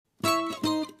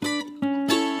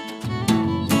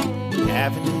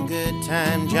Having a good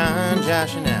time, John,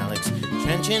 Josh, and Alex.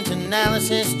 Trenchant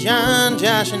analysis, John,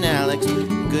 Josh, and Alex.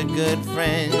 Good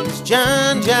friends,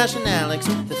 John, Josh, and Alex.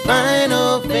 The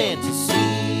Final Fantasy.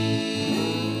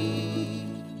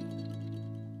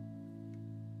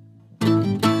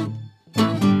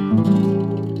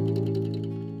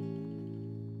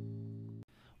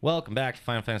 Welcome back to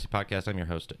Final Fantasy Podcast. I'm your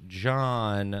host,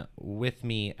 John. With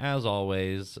me, as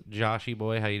always, Joshy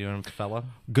boy. How you doing, fella?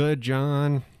 Good,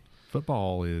 John.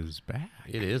 Football is back.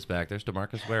 It is back. There's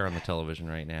DeMarcus Ware on the television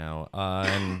right now.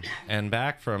 And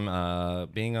back from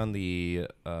being on the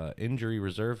injury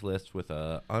reserve list with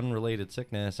unrelated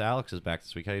sickness. Alex is back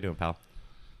this week. How you doing, pal?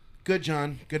 Good,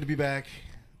 John. Good to be back.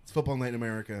 It's football night in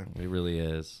America. It really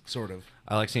is. Sort of.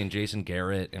 I like seeing Jason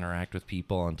Garrett interact with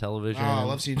people on television. Oh, I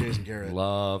love seeing Jason Garrett.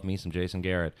 Love me some Jason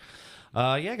Garrett.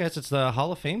 Yeah, guys, it's the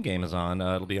Hall of Fame game is on.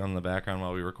 It'll be on in the background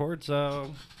while we record,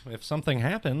 so if something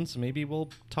happens, maybe we'll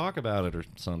talk about it or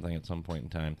something at some point in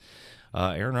time.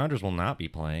 Aaron Rodgers will not be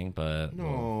playing, but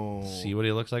we'll see what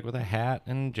he looks like with a hat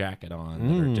and jacket on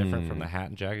that are different from the hat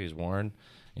and jacket he's worn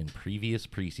in previous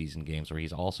preseason games where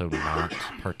he's also not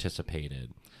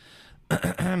participated.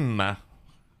 How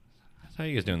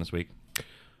you guys doing this week?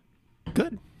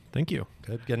 Good. Thank you.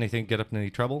 Good. Get up in any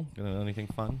trouble? Anything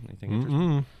fun? Anything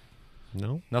interesting?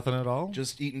 No. Nothing at all?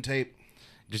 Just eating tape.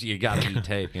 Just you gotta eat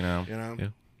tape, you know? Yeah.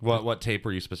 What tape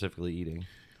were you specifically eating?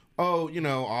 Oh,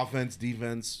 offense,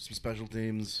 defense, some special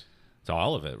teams. It's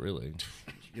all of it, really.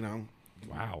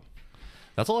 Wow.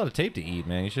 That's a lot of tape to eat,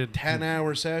 man. You should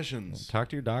 10-hour sessions. talk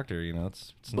to your doctor,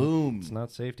 it's Boom. It's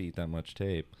not safe to eat that much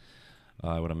tape,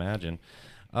 I would imagine.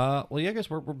 Well, yeah, I guess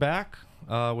we're back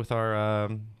with our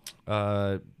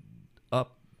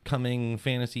upcoming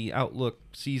Fantasy Outlook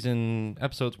season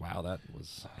episodes. Wow, that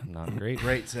was not great.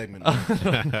 Great segment.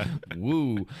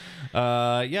 Woo.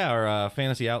 Yeah, our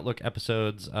Fantasy Outlook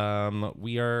episodes.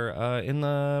 We are in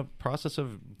the process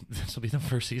of, this will be the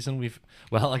first season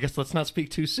I guess let's not speak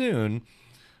too soon,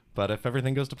 but if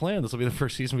everything goes to plan, this will be the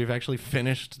first season we've actually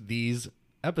finished these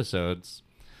episodes.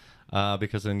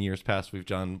 Because in years past, we've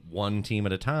done one team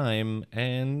at a time,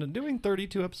 and doing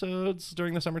 32 episodes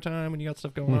during the summertime when you got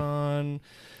stuff going on,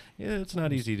 it's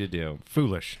not easy to do.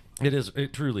 Foolish. It is.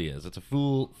 It truly is. It's a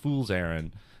fool's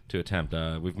errand to attempt.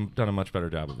 We've done a much better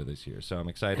job of it this year, so I'm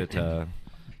excited to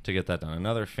get that done.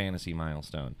 Another fantasy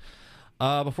milestone.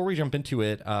 Before we jump into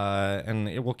it,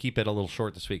 we'll keep it a little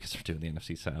short this week because we're doing the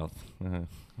NFC South.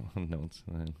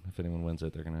 If anyone wins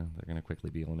it, they're gonna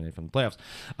quickly be eliminated from the playoffs.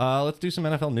 Let's do some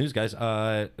NFL news, guys.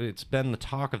 It's been the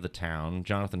talk of the town.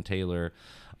 Jonathan Taylor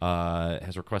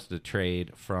has requested a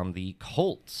trade from the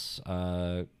Colts.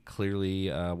 Clearly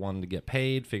wanted to get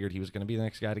paid. Figured he was going to be the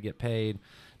next guy to get paid.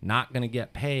 Not going to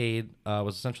get paid.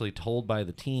 Was essentially told by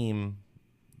the team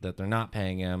that they're not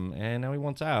paying him, and now he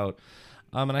wants out.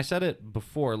 And I said it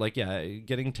before,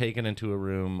 getting taken into a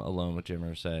room alone with Jim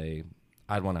Irsay,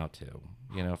 I'd want out too.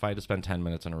 If I had to spend 10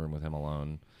 minutes in a room with him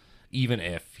alone, even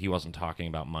if he wasn't talking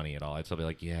about money at all, I'd still be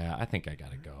like, yeah, I think I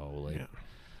got to go.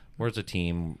 Where's a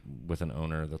team with an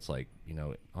owner that's on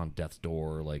death's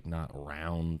door, not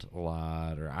around a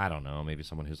lot, or I don't know, maybe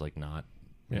someone who's not,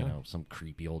 some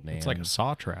creepy old man. It's like a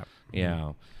saw trap.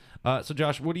 Yeah. So,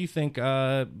 Josh, what do you think?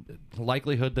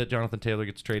 Likelihood that Jonathan Taylor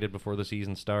gets traded before the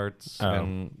season starts?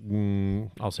 I'll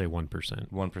say 1%.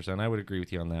 1%. I would agree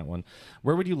with you on that one.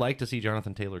 Where would you like to see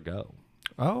Jonathan Taylor go?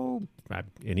 Oh,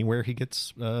 anywhere he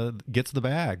gets the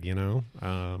bag,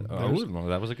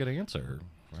 That was a good answer.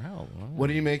 Wow. What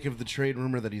do you make of the trade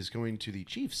rumor that he's going to the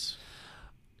Chiefs?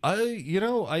 Just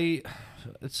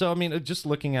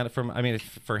looking at it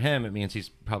for him, it means he's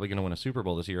probably going to win a Super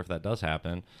Bowl this year if that does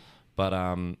happen. But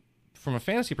from a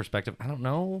fantasy perspective, I don't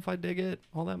know if I dig it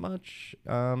all that much.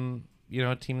 A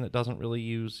team that doesn't really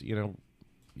use, I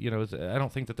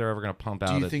don't think that they're ever going to pump out.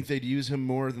 Do you think they'd use him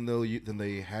more than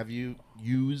they have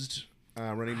used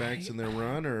running backs in their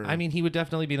run? Or he would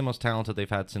definitely be the most talented they've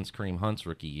had since Kareem Hunt's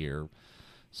rookie year.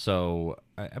 So,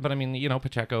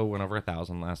 Pacheco went over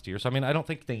 1,000 last year. So, I don't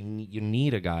think you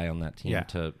need a guy on that team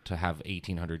to have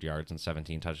 1,800 yards and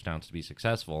 17 touchdowns to be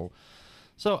successful.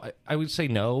 So I would say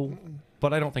no,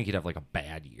 but I don't think he'd have a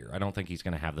bad year. I don't think he's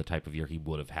going to have the type of year he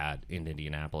would have had in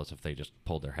Indianapolis if they just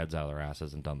pulled their heads out of their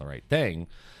asses and done the right thing.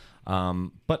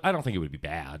 But I don't think it would be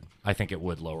bad. I think it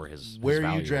would lower his Where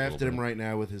value you drafted him bit. right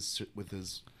now with his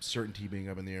certainty being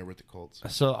up in the air with the Colts?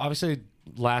 So obviously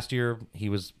last year he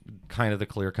was kind of the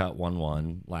clear-cut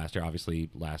 1-1 last year.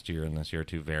 Obviously last year and this year,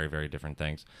 two very, very different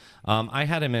things. I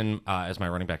had him in as my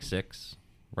running back 6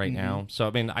 right now.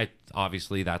 So,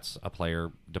 obviously that's a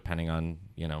player, depending on,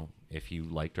 if you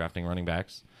like drafting running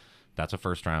backs, that's a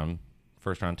first round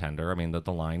tender.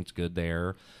 The line's good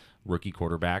there. rookie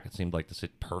quarterback. It seemed like the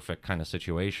perfect kind of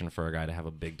situation for a guy to have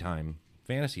a big time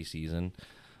fantasy season.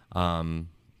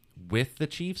 With the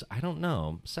Chiefs, I don't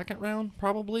know. Second round,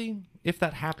 probably. If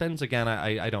that happens again,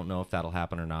 I don't know if that'll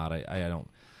happen or not. I don't,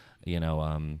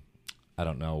 I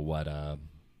don't know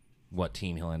what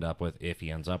team he'll end up with if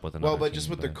he ends up with another. Well, but team, just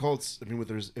with the Colts, I mean,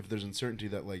 if there's uncertainty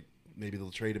that like maybe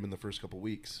they'll trade him in the first couple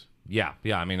weeks. Yeah.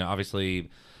 I mean, obviously,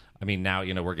 now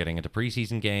we're getting into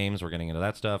preseason games. We're getting into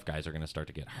that stuff. Guys are going to start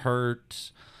to get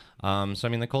hurt. So I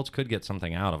mean, the Colts could get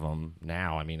something out of him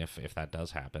now. I mean, if that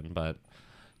does happen, but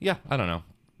yeah, I don't know.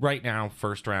 Right now,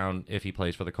 first round, if he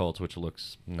plays for the Colts, which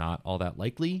looks not all that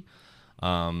likely.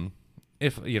 I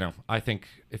think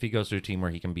if he goes to a team where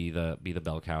he can be the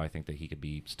bell cow, I think that he could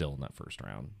be still in that first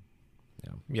round.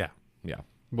 Yeah. Yeah.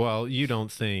 Well, you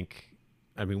don't think...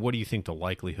 I mean, what do you think the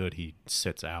likelihood he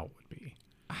sits out would be?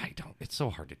 I don't... It's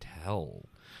so hard to tell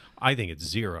I think it's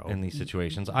 0. in these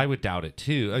situations. I would doubt it,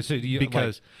 too.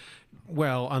 Because,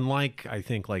 well, unlike, I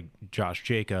think, like Josh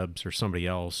Jacobs or somebody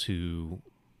else who...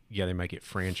 Yeah, they might get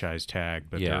franchise tag,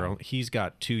 but he's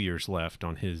got 2 years left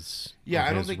on his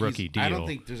rookie deal. I don't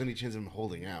think there's any chance of him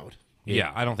holding out.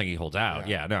 Yeah, I don't think he holds out.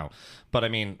 Yeah. Yeah, no. But I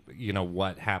mean,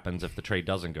 what happens if the trade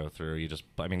doesn't go through?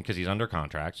 Because he's under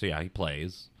contract, so yeah, he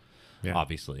plays. Yeah.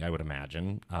 Obviously, I would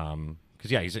imagine. Because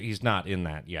he's not in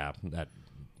that that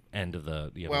end of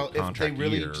the contract if they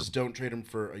really year. just don't trade him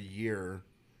for a year,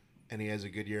 and he has a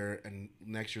good year, and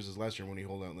next year's his last year, when he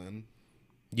hold out then?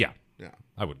 Yeah. Yeah.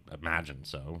 I would imagine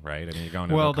so, right? I mean, you're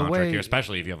going into a contract year,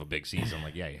 especially if you have a big season.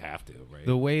 Like, you have to, right?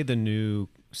 The way the new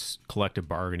collective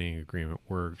bargaining agreement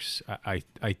works, I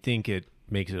think it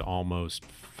makes it almost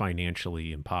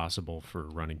financially impossible for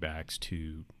running backs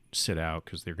to sit out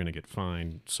because they're going to get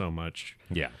fined so much.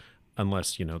 Yeah.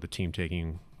 Unless, the team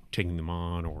taking them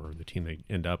on or the team they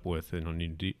end up with in a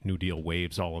new deal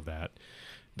waives all of that.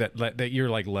 That year,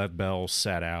 like Lev Bell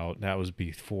sat out. That was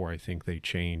before I think they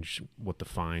changed what the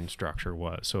fine structure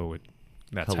was. So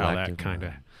that's how that kind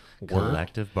of worked.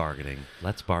 Collective bargaining.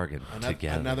 Let's bargain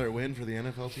together. Another win for the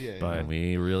NFLPA. But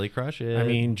we really crush it. I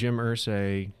mean, Jim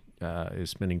Irsay is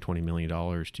spending $20 million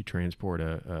to transport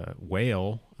a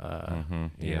whale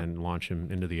and launch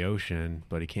him into the ocean,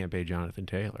 but he can't pay Jonathan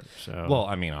Taylor. So well,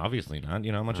 I mean, obviously not.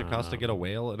 You know how much it costs to get a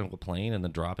whale in a plane and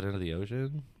then drop it into the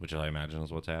ocean, which I imagine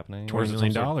is what's happening. $20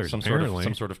 million,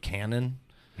 some sort of cannon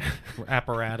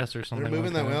apparatus or something. They're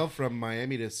moving like that whale from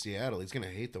Miami to Seattle. He's going to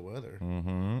hate the weather.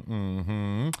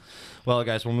 Well,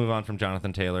 guys, we'll move on from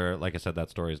Jonathan Taylor. Like I said, that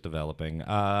story is developing.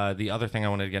 The other thing I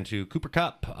wanted to get into, Cooper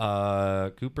Kupp.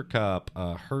 Cooper Kupp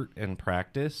hurt in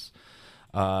practice.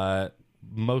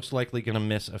 Most likely going to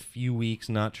miss a few weeks.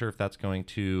 Not sure if that's going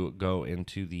to go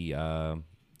into the...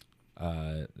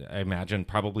 I imagine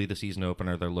probably the season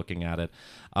opener. They're looking at it.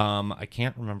 I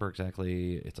can't remember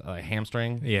exactly. It's a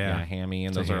hamstring. Yeah, hammy,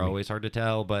 and those are always hard to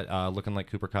tell. But looking like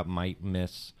Cooper Kupp might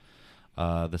miss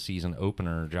the season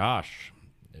opener. Josh,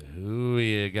 who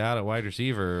you got at wide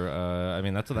receiver? I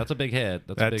mean, that's a big hit.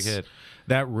 That's a big hit.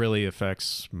 That really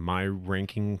affects my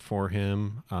ranking for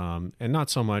him, and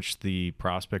not so much the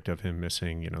prospect of him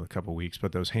missing, a couple weeks,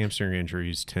 but those hamstring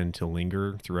injuries tend to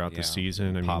linger throughout the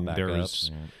season. I mean, there was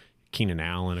Keenan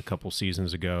Allen a couple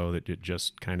seasons ago that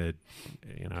just kind of,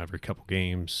 every couple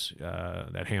games,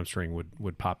 that hamstring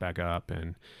would pop back up,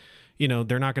 and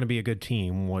they're not going to be a good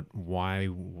team.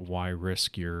 Why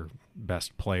risk your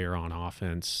best player on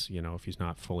offense, if he's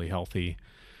not fully healthy?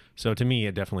 So to me,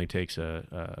 it definitely takes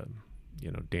a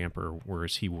damper,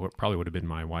 whereas he probably would have been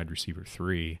my wide receiver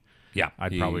 3. Yeah.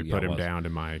 I'd probably put him down to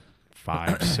my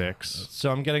 5, 6.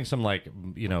 So I'm getting some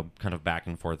kind of back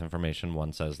and forth information.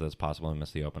 One says that it's possible to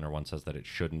miss the opener. One says that it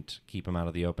shouldn't keep him out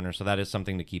of the opener. So that is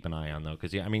something to keep an eye on, though,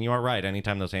 because I mean, you are right.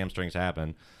 Anytime those hamstrings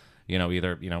happen,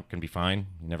 either can be fine,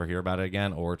 you never hear about it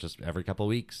again, or just every couple of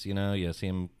weeks, you see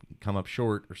him come up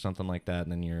short or something like that,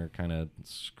 and then you're kind of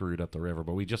screwed up the river.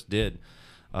 But we just did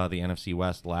the NFC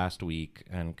West last week,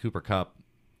 and Cooper Kupp.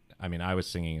 I mean, I was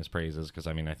singing his praises because,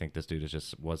 I mean, I think this dude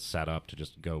was set up to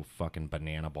just go fucking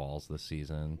banana balls this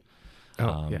season.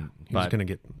 Oh, yeah. He was going to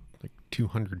get like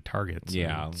 200 targets.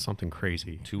 Yeah. Something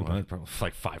crazy. 200,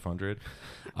 like 500.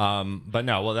 But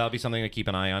no, well, that'll be something to keep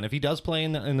an eye on. If he does play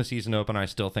in the season opener, I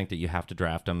still think that you have to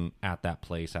draft him at that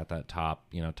place, at that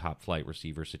top flight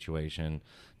receiver situation.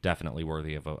 Definitely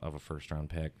worthy of a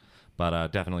first-round pick.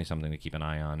 But definitely something to keep an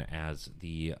eye on as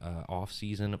the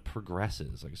off-season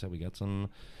progresses. Like I said, we got some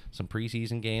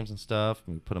preseason games and stuff.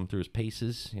 We put him through his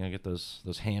paces. Get those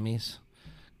hammies.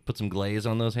 Put some glaze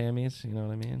on those hammies. You know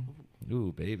what I mean?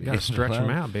 Ooh, baby. You got to stretch them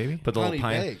out, baby. Put the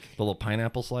little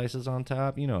pineapple slices on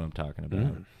top. You know what I'm talking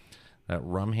about. That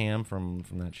rum ham from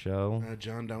that show.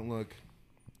 John, don't look.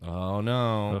 Oh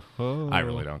no, I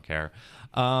really don't care.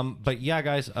 But yeah,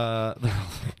 guys, it's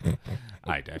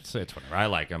whatever. I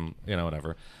like him,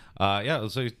 whatever. Yeah,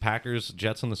 so Packers,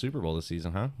 Jets in the Super Bowl this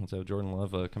season, huh? Let's have Jordan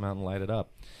Love come out and light it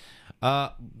up.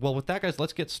 Well, with that, guys,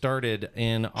 let's get started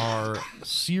in our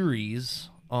series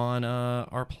on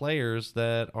our players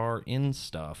that are in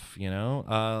stuff,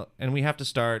 and we have to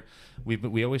start.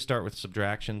 We always start with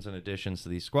subtractions and additions to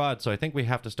these squads, so I think we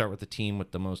have to start with the team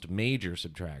with the most major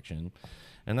subtraction,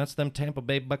 and that's them Tampa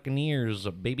Bay Buccaneers,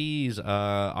 babies.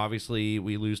 Obviously,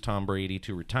 we lose Tom Brady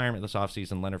to retirement this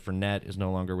offseason. Leonard Fournette is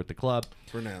no longer with the club.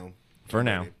 For now. For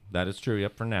now. That is true.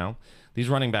 Yep, for now. These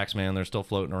running backs, man, they're still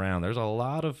floating around. There's a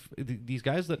lot of these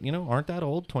guys that, aren't that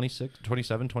old, 26,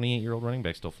 27, 28-year-old running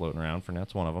backs still floating around.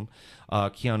 Fournette's one of them.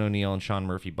 Keanu Neal and Sean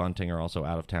Murphy Bunting are also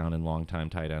out of town, and longtime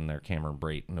tight end there, Cameron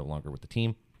Brate, no longer with the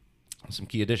team. Some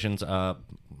key additions. I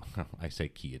say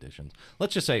key additions.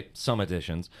 Let's just say some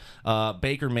additions.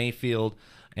 Baker Mayfield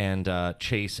and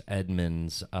Chase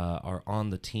Edmonds are on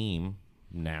the team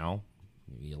now.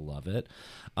 You love it.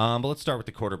 But let's start with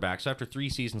the quarterbacks. After 3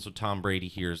 seasons with Tom Brady,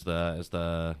 here's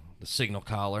the signal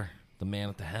caller, the man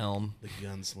at the helm, the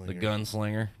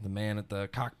gunslinger, the man at the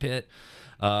cockpit.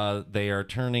 They are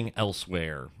turning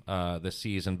elsewhere this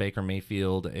season. Baker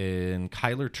Mayfield and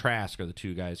Kyler Trask are the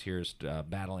 2 guys here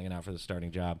battling it out for the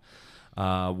starting job.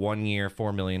 1 year,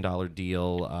 $4 million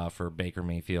deal for Baker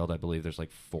Mayfield. I believe there's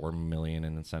like $4 million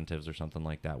in incentives or something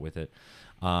like that with it.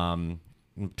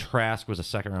 Trask was a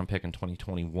second-round pick in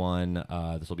 2021.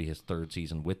 This will be his 3rd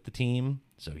season with the team,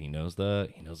 so he knows the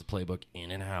playbook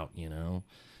in and out. You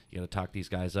got to talk these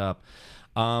guys up.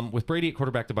 With Brady at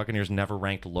quarterback, the Buccaneers never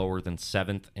ranked lower than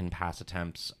 7th in pass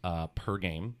attempts per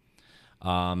game.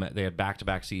 They had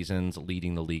back-to-back seasons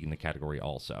leading the league in the category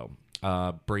also.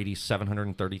 Brady's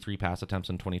 733 pass attempts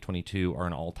in 2022 are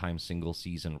an all-time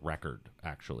single-season record,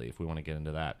 actually, if we want to get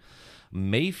into that.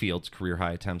 Mayfield's career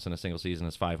high attempts in a single season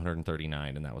is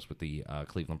 539, and that was with the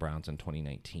Cleveland Browns in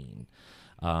 2019.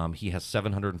 He has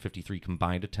 753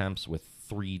 combined attempts with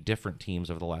 3 different teams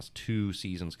over the last 2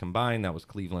 seasons combined. That was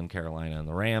Cleveland, Carolina, and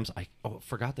the Rams. I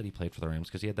forgot that he played for the Rams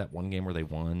because he had that one game where they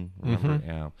won. Remember? Mm-hmm.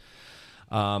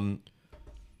 Yeah.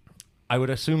 I would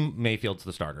assume Mayfield's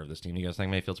the starter of this team. You guys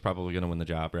think Mayfield's probably going to win the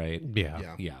job, right?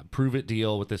 Yeah. Prove it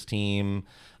deal with this team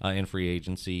in free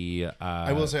agency.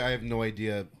 I will say I have no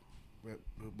idea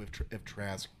if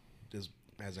Trask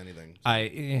has anything. So.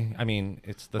 I mean,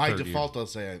 it's the by third default. year. I'll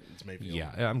say it's Mayfield.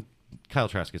 Yeah, Kyle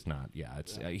Trask is not. Yeah,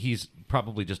 he's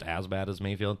probably just as bad as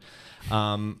Mayfield.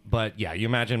 But yeah, you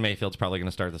imagine Mayfield's probably going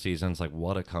to start the season. It's like,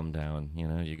 what a come down.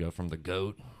 You go from the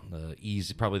GOAT,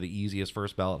 probably the easiest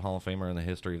first ballot Hall of Famer in the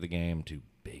history of the game, to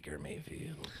Baker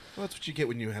Mayfield. Well, that's what you get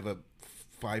when you have a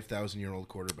 5,000-year-old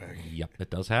quarterback. Yep,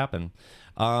 it does happen.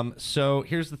 So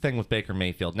here's the thing with Baker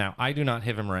Mayfield. Now, I do not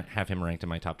have him ranked in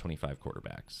my top 25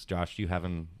 quarterbacks. Josh, do you have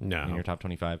him in your top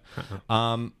 25?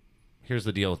 Here's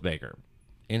the deal with Baker.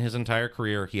 In his entire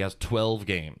career, he has 12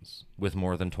 games with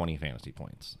more than 20 fantasy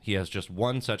points. He has just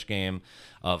one such game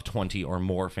of 20 or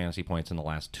more fantasy points in the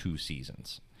last 2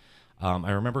 seasons.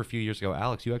 I remember a few years ago,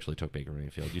 Alex, you actually took Baker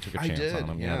Mayfield. You took a chance on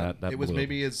him. Yeah, that it was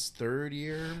maybe his 3rd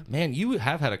year. Man, you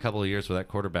have had a couple of years with that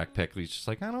quarterback pick. He's just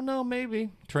like, I don't know, maybe.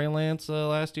 Trey Lance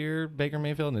last year, Baker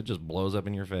Mayfield, and it just blows up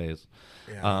in your face.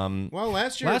 Yeah. Well,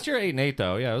 last year 8-8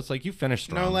 though. Yeah, it was like you finished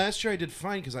strong. No, last year I did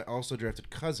fine because I also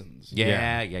drafted Cousins.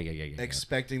 Yeah.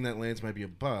 Expecting that Lance might be a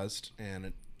bust, and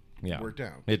it worked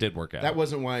out. It did work out. That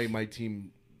wasn't why my team.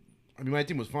 I mean, my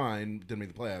team was fine. Didn't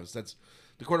make the playoffs.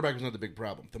 The quarterback was not the big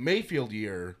problem. The Mayfield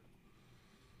year.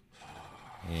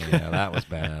 Yeah, that was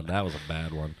bad. That was a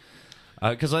bad one.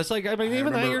 Because it's like, I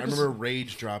remember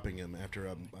rage dropping him after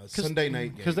a Sunday night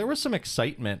game. Because there was some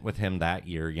excitement with him that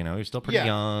year. He was still pretty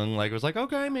young. Like, it was like,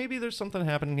 okay, maybe there's something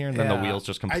happening here. And then the wheels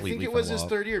just completely I think it was his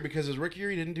 3rd year because his rookie year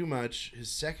he didn't do much. His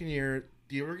 2nd year,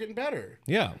 they were getting better.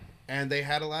 Yeah. And they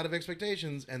had a lot of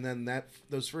expectations, and then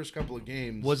those first couple of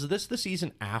games. Was this the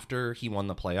season after he won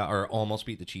the playoff, or almost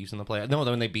beat the Chiefs in the playoffs? No,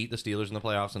 when they beat the Steelers in the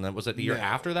playoffs, and then was it the year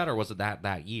after that, or was it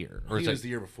that year? Or it was the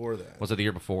year before that. Was it the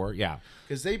year before? Yeah.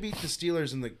 Because they beat the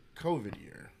Steelers in the COVID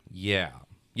year. Yeah,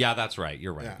 that's right.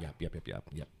 You're right.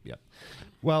 Yep.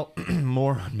 Well,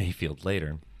 more on Mayfield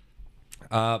later.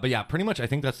 But yeah, pretty much I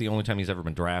think that's the only time he's ever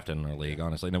been drafted in our league,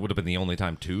 honestly. And it would have been the only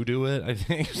time to do it, I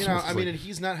think. And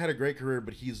he's not had a great career,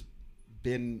 but he's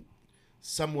been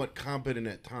somewhat competent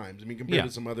at times. I mean, compared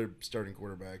to some other starting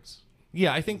quarterbacks.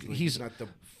 Yeah, I think he's not the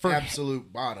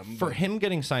absolute bottom. For him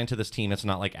getting signed to this team, it's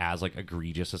not like as like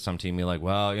egregious as some team be like,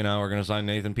 well, we're going to sign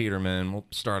Nathan Peterman. We'll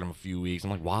start him a few weeks. I'm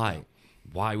like, why?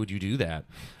 why would you do that?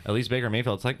 At least Baker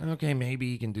Mayfield, it's like, okay, maybe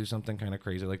he can do something kind of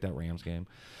crazy like that Rams game.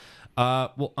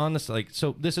 Well, on this,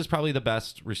 so this is probably the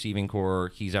best receiving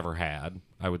core he's ever had.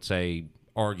 I would say,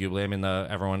 arguably. I mean,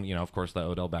 everyone, of course, the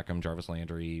Odell Beckham, Jarvis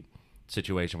Landry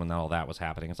situation when all that was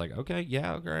happening. It's like, okay,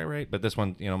 yeah, okay, right. But this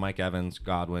one, Mike Evans,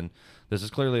 Godwin, this is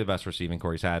clearly the best receiving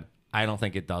core he's had. I don't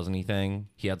think it does anything.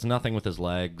 He has nothing with his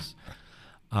legs.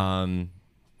 Right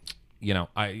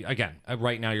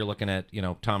now you're looking at,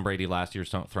 Tom Brady last year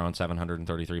throwing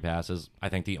 733 passes. I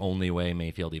think the only way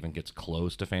Mayfield even gets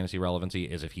close to fantasy relevancy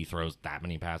is if he throws that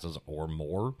many passes or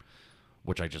more,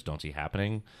 which I just don't see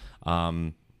happening.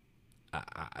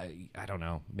 I don't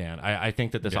know, man. I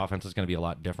think that this offense is going to be a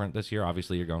lot different this year.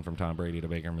 Obviously, you're going from Tom Brady to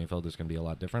Baker Mayfield. It's going to be a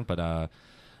lot different, but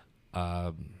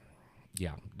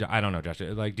yeah, I don't know, Josh.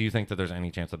 Like, do you think that there's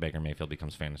any chance that Baker Mayfield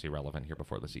becomes fantasy relevant here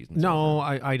before the season? No,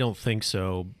 I don't think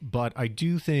so. But I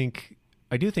do think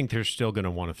they're still going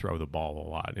to want to throw the ball a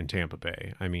lot in Tampa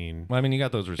Bay. I mean, you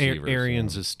got those receivers.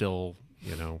 Arians is still,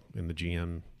 in the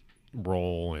GM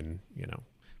role, and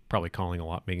probably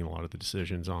making a lot of the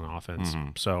decisions on offense.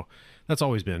 Mm-hmm. So that's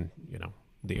always been,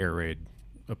 the air raid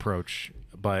approach.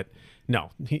 But no,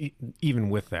 even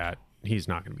with that, he's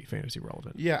not going to be fantasy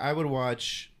relevant. Yeah, I would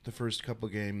watch the first couple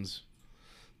of games.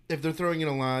 If they're throwing in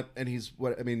a lot, and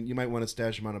you might want to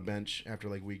stash him on a bench after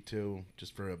like week 2,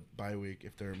 just for a bye week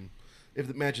if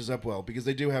it matches up well, because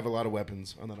they do have a lot of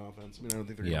weapons on that offense. I don't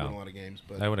think they're going to win a lot of games.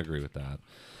 But I would agree with that.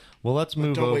 Well, let's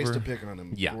move over. Don't waste a pick on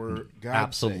him. Yeah, for God's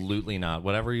absolutely sake. not.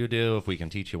 Whatever you do, if we can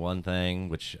teach you one thing,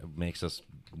 which makes us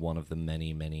one of the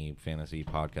many, many fantasy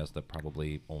podcasts that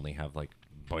probably only have like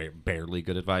barely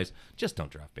good advice, just don't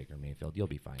draft Baker Mayfield. You'll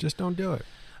be fine. Just don't do it.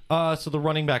 So the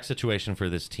running back situation for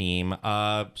this team.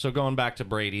 So going back to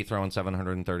Brady throwing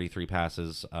 733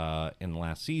 passes in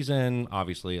last season,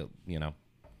 obviously,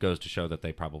 goes to show that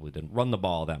they probably didn't run the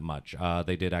ball that much.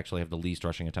 They did actually have the least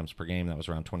rushing attempts per game. That was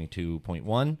around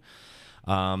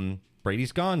 22.1.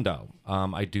 Brady's gone, though.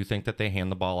 I do think that they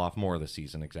hand the ball off more this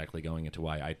season, exactly going into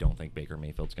why I don't think Baker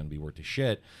Mayfield's going to be worth a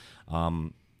shit.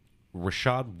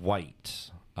 Rachaad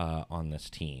White on this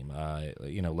team.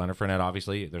 Leonard Fournette,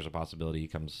 obviously, there's a possibility he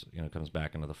comes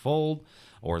back into the fold,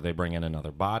 or they bring in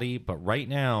another body. But right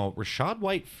now, Rachaad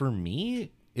White, for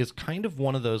me, is kind of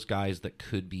one of those guys that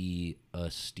could be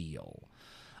a steal.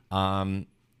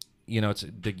 You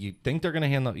think they're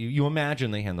going to you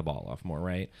imagine they hand the ball off more,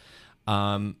 right?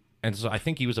 And so I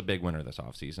think he was a big winner this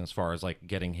offseason as far as like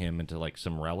getting him into like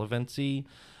some relevancy.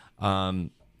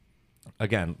 Again,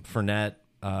 Fournette,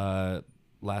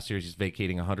 last year he's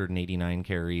vacating 189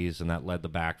 carries, and that led the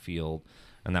backfield,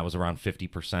 and that was around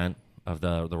 50% of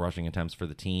the rushing attempts for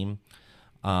the team.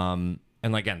 And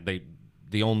again,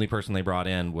 the only person they brought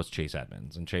in was Chase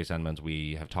Edmonds. And Chase Edmonds,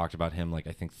 we have talked about him, like,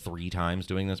 I think 3 times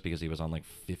doing this because he was on, like,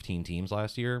 15 teams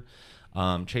last year.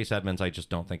 Chase Edmonds, I just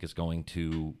don't think is going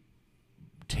to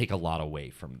take a lot away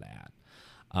from that.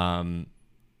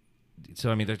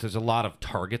 So, there's a lot of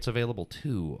targets available,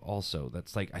 too, also.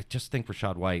 That's, like, I just think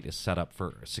Rachaad White is set up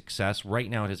for success right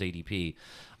now at his ADP.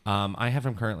 I have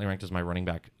him currently ranked as my running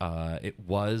back. It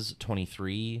was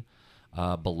 23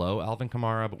 below Alvin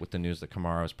Kamara, but with the news that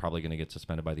Kamara is probably going to get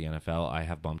suspended by the NFL, I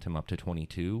have bumped him up to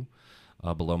 22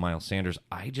 below Miles Sanders.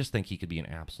 I just think he could be an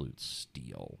absolute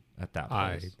steal at that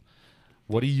place.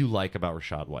 What do you like about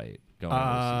Rachaad White going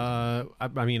into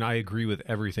this season? I agree with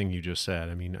everything you just said.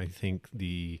 I think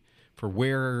for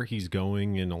where he's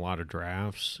going in a lot of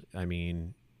drafts, I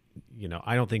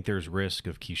don't think there's risk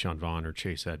of Keyshawn Vaughn or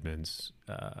Chase Edmonds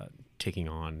taking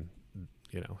on,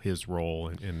 his role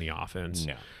in the offense.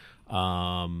 No.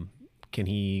 Can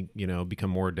he, become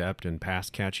more adept in pass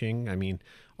catching?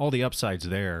 All the upsides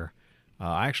there.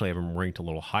 I actually have him ranked a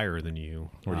little higher than you.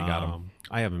 Where do you got him?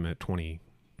 I have him at 20.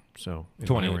 So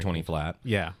 20 flat.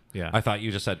 Yeah. I thought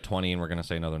you just said 20 and we're going to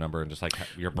say another number and just like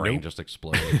your brain just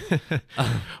exploded.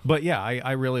 But yeah,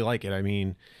 I really like it.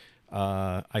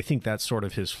 I think that's sort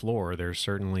of his floor. There's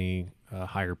certainly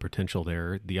higher potential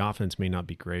there. The offense may not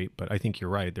be great, but I think you're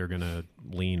right. They're going to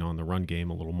lean on the run game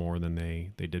a little more than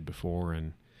they did before.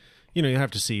 And, you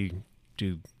have to see,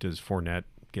 does Fournette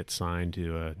get signed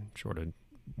to a sort of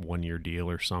 1-year deal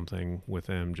or something with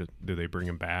them? Do they bring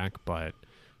him back? But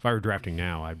if I were drafting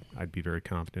now, I'd be very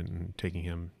confident in taking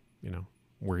him,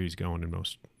 where he's going in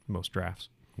most drafts.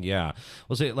 Yeah.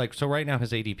 Well, so right now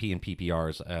his ADP and PPR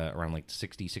is around like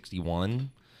 60,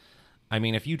 61.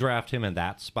 If you draft him in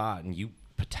that spot and you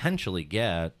potentially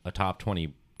get a top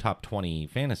 20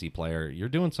 fantasy player, you're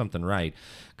doing something right.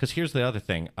 Because here's the other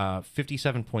thing.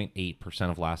 57.8%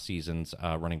 of last season's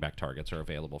running back targets are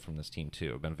available from this team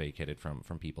too. Have been vacated from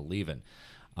people leaving.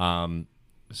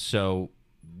 So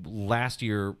last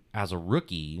year as a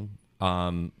rookie,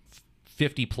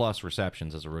 50 plus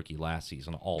receptions as a rookie last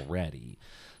season already.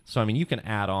 So, I mean, you can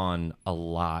add on a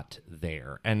lot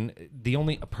there. And the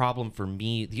only problem for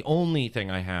me, the only thing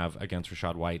I have against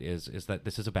Rachaad White is that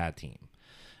this is a bad team.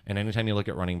 And anytime you look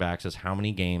at running backs, is how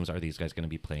many games are these guys going to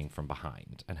be playing from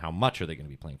behind, and how much are they going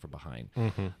to be playing from behind?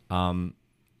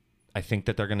 I think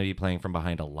that they're going to be playing from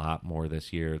behind a lot more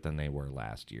this year than they were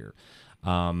last year.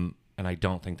 And I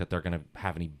don't think that they're going to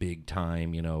have any big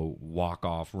time,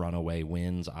 walk-off, runaway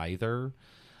wins either.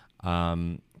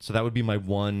 So that would be my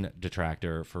one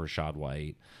detractor for Rachaad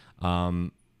White.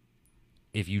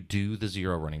 If you do the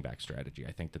zero running back strategy,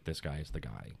 I think that this guy is the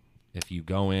guy. If you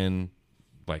go in,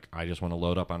 like, I just want to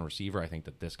load up on receiver, I think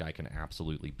that this guy can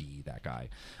absolutely be that guy.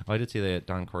 Oh, I did see that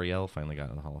Don Coryell finally got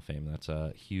in the Hall of Fame. That's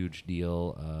a huge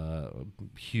deal.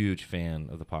 Huge fan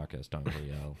of the podcast, Don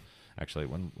Coryell. Actually,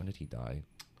 when did he die?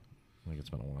 I think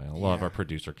it's been a while. We'll have our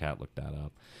producer Kat look that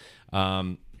up.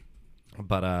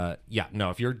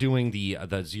 If you're doing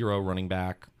the zero running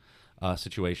back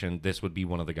situation, this would be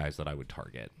one of the guys that I would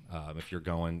target. If you're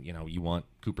going, you want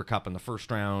Cooper Kupp in the first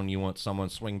round, you want someone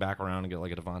swing back around and get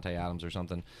like a Devontae Adams or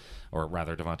something, or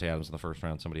rather Devontae Adams in the first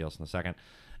round, somebody else in the second,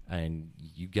 and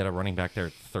you get a running back there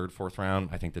third, fourth round,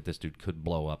 I think that this dude could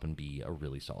blow up and be a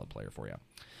really solid player for you.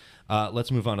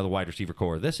 Let's move on to the wide receiver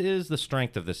core. This is the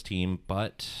strength of this team,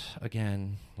 but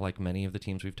again, like many of the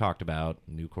teams we've talked about,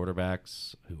 new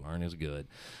quarterbacks who aren't as good.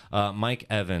 Mike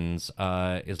Evans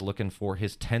is looking for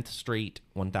his 10th straight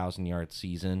 1,000-yard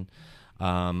season.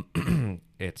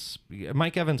 It's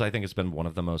Mike Evans, I think, has been one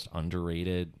of the most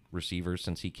underrated receivers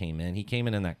since he came in. He came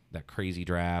in that crazy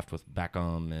draft with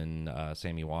Beckham and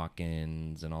Sammy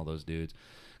Watkins and all those dudes.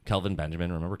 Kelvin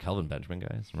Benjamin. Remember Kelvin Benjamin,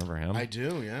 guys? Remember him? I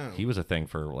do, yeah. He was a thing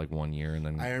for like 1 year, and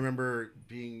then I remember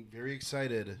being very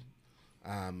excited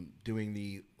doing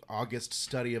the August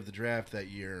study of the draft that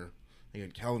year. Thinking,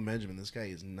 Kelvin Benjamin, this guy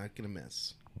is not going to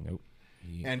miss. Nope.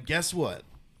 And guess what?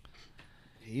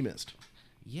 He missed.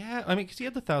 Yeah, I mean, because he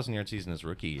had the 1,000-yard season his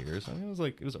rookie years. I mean,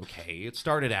 it was okay. It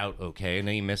started out okay, and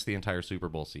then he missed the entire Super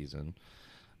Bowl season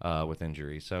with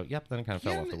injury. So, yep, then it kind of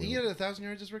fell off the wheel. He had 1,000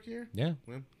 yards his rookie year? Yeah.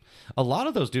 A lot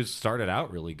of those dudes started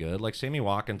out really good. Like Sammy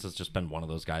Watkins has just been one of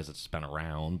those guys that's been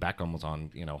around. Beckham was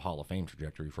on, Hall of Fame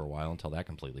trajectory for a while until that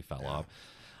completely fell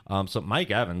off. So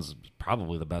Mike Evans is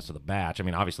probably the best of the batch. I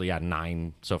mean, obviously, he had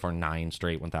 9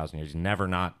 straight 1,000 yards. He's never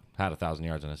not had 1,000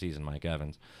 yards in a season, Mike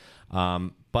Evans.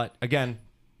 But again,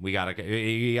 you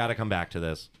gotta come back to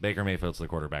this. Baker Mayfield's the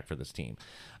quarterback for this team.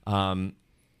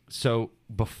 So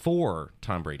before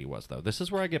Tom Brady was, though, this is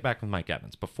where I get back with Mike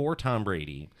Evans. Before Tom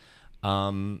Brady,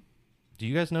 do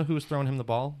you guys know who was throwing him the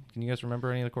ball? Can you guys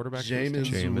remember any of the quarterbacks?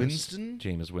 Jameis Winston.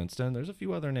 Jameis Winston. There's a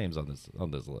few other names on this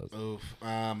list. Oof.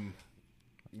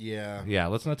 Yeah. Yeah,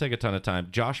 let's not take a ton of time.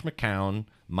 Josh McCown,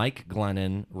 Mike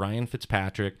Glennon, Ryan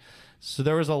Fitzpatrick. So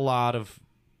there was a lot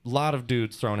of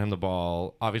dudes throwing him the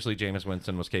ball. Obviously, Jameis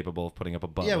Winston was capable of putting up a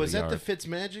butt. Yeah, was that the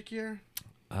Fitzmagic year?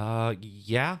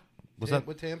 Yeah. Was that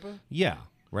with Tampa? Yeah.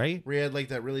 Right? Where he had like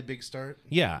that really big start?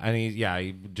 Yeah, and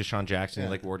Deshaun Jackson,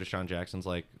 he wore Deshaun Jackson's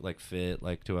like fit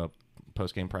to a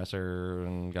post-game presser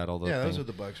and got all those things. Those were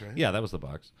the Bucs, right? Yeah, that was the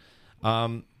Bucs.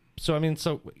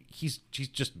 So he's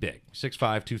just big. 6'5",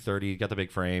 230, got the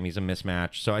big frame, he's a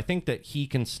mismatch. So I think that he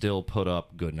can still put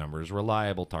up good numbers,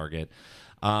 reliable target.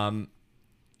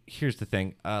 Here's the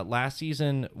thing. Last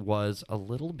season was a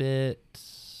little bit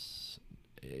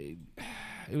it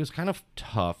was kind of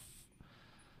tough.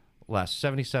 Last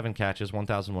 77 catches,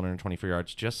 1,124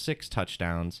 yards, just 6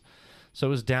 touchdowns. So it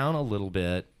was down a little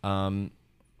bit.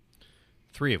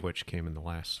 3 of which came in the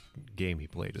last game he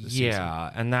played of the season.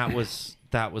 Yeah, and that was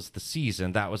the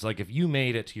season. That was like if you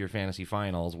made it to your fantasy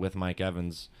finals with Mike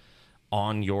Evans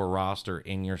on your roster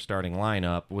in your starting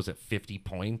lineup, was it 50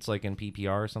 points like in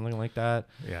PPR or something like that?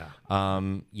 Yeah.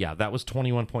 That was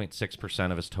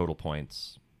 21.6% of his total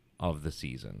points of the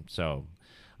season. So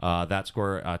that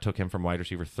score took him from wide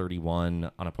receiver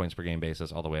 31 on a points per game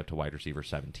basis all the way up to wide receiver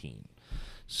 17.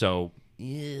 So,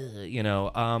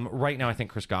 right now I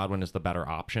think Chris Godwin is the better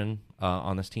option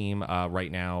on this team.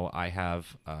 Right now I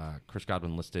have Chris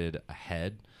Godwin listed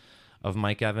ahead of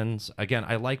Mike Evans. Again,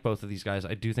 I like both of these guys.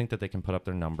 I do think that they can put up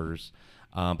their numbers.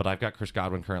 But I've got Chris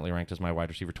Godwin currently ranked as my wide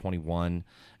receiver 21,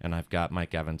 and I've got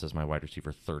Mike Evans as my wide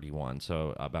receiver 31.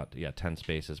 So about 10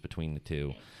 spaces between the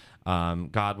two.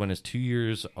 Godwin is 2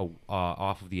 years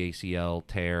off of the ACL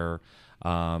tear.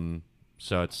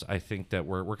 So I think that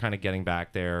we're kind of getting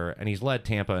back there, and he's led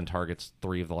Tampa in targets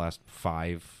 3 of the last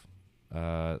 5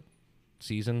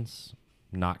 seasons,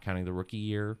 not counting the rookie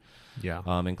year. Yeah.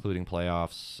 Including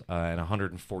playoffs, and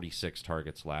 146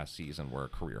 targets last season were a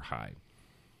career high.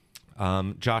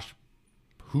 Josh,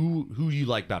 who you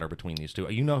like better between these two?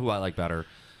 You know who I like better.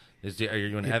 Are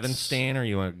you an Evans stan or are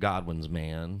you a Godwin's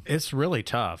man? It's really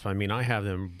tough. I mean, I have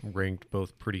them ranked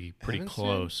both pretty Evans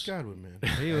close. Godwin man.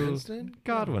 Evans stan?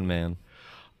 Godwin man.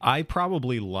 I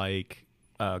probably like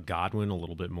Godwin a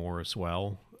little bit more as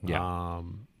well. Yeah.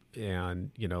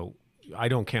 And I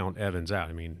don't count Evans out.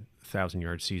 I mean,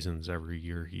 1,000-yard seasons every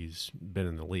year he's been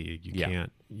in the league.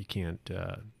 You can't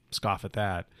scoff at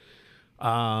that.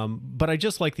 But I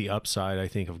just like the upside, I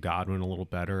think, of Godwin a little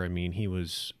better. I mean, he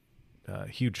was a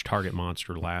huge target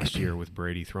monster last year with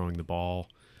Brady throwing the ball.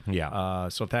 Yeah.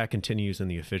 So if that continues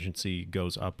and the efficiency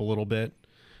goes up a little bit,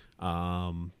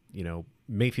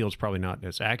 Mayfield's probably not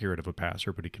as accurate of a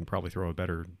passer, but he can probably throw a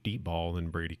better deep ball than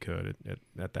Brady could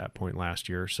at that point last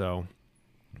year. So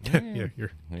yeah,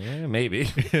 maybe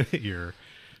you're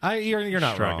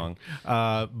not struggling.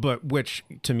 wrong. But which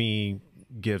to me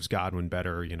gives Godwin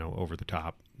better, over the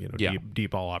top,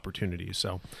 deep ball opportunities.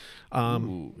 So,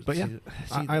 but yeah,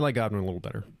 I like Godwin a little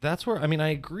better. That's where, I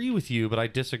agree with you, but I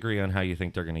disagree on how you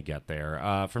think they're going to get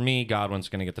there. For me, Godwin's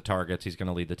going to get the targets. He's going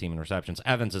to lead the team in receptions.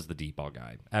 Evans is the deep ball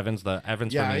guy. Evans yeah, for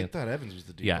me. I thought Evans was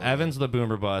the deep ball guy. Evans the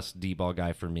boomer bust deep ball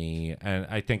guy for me, and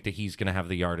I think that he's going to have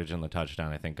the yardage and the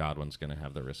touchdown. I think Godwin's going to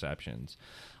have the receptions.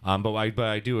 But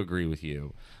I do agree with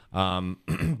you.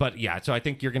 But yeah, so I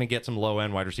think you're going to get some low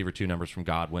end wide receiver 2 numbers from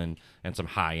Godwin and some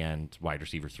high end wide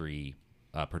receiver 3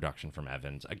 production from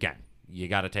Evans. Again, you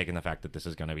got to take in the fact that this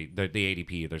is going to be the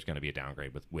ADP. There's going to be a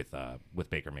downgrade with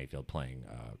Baker Mayfield playing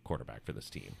quarterback for this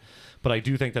team, but I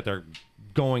do think that they're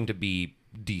going to be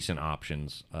decent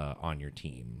options on your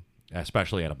team,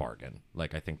 especially at a bargain.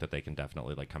 Like I think that they can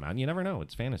definitely come out. And you never know.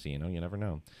 It's fantasy, you never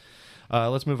know.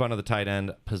 Let's move on to the tight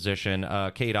end position.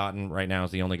 Cade Otton right now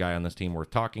is the only guy on this team worth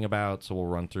talking about, so we'll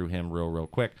run through him real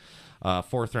quick.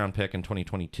 4th round pick in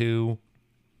 2022.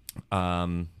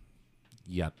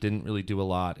 Didn't really do a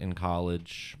lot in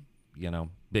college.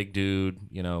 Big dude.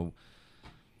 Yeah.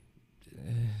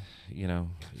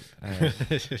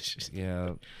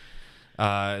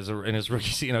 In his rookie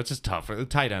season, it's just tough. The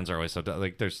tight ends are always so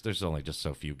there's only just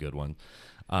so few good ones.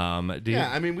 We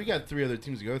got 3 other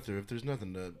teams to go through. If there's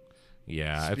nothing to speak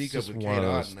it's of just with one Cade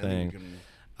of those Otton, things.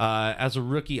 As a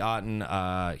rookie,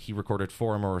 Otton he recorded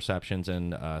 4 or more receptions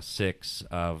in 6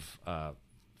 of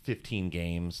 15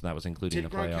 games. That was including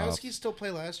Did the playoffs. Gronkowski still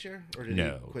play last year, or did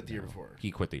he quit the year before?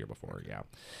 He quit the year before. Yeah.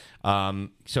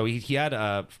 So he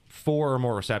had 4 or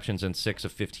more receptions in 6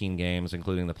 of 15 games,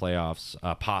 including the playoffs,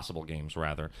 possible games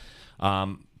rather.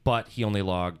 But he only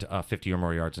logged 50 or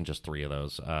more yards in just 3 of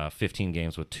those. 15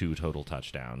 games with 2 total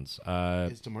touchdowns.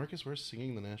 Is DeMarcus Ware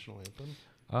singing the national anthem?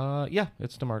 Yeah,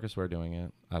 it's DeMarcus Ware doing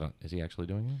it. Is he actually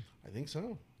doing it? I think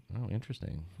so. Oh,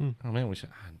 interesting. Oh man, we should.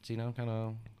 Kind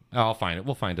of. I'll find it.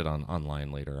 We'll find it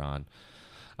online later on.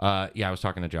 I was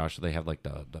talking to Josh. They have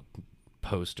the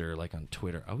poster on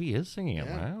Twitter. Oh, he is singing it.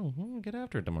 Yeah. Wow, get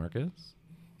after it, DeMarcus.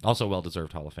 Also,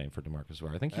 well-deserved Hall of Fame for DeMarcus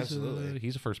Ware. I think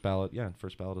he's a first ballot. Yeah,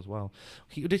 first ballot as well.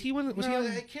 Did he win? Was he on?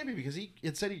 It can't be because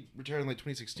it said he retired in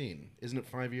 2016. Isn't it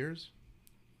 5 years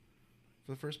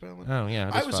for the first ballot? Oh yeah,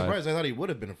 I was surprised. I thought he would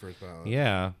have been a first ballot.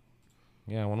 Yeah,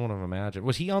 one would have imagined.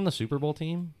 Was he on the Super Bowl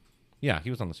team? Yeah, he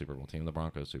was on the Super Bowl team, the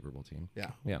Broncos Super Bowl team.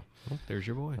 Yeah. Oh, there's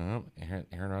your boy.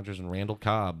 Aaron Rodgers and Randall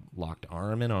Cobb locked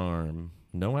arm in arm.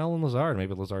 No Allen Lazard.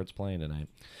 Maybe Lazard's playing tonight.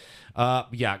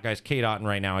 Guys, Cade Otton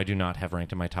right now I do not have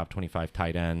ranked in my top 25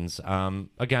 tight ends.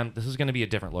 Again, this is going to be a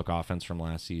different look offense from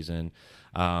last season.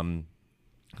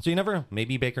 So you never know.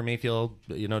 Maybe Baker Mayfield,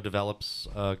 develops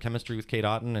chemistry with Cade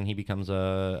Otton and he becomes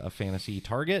a fantasy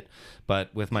target.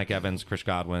 But with Mike Evans, Chris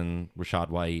Godwin, Rachaad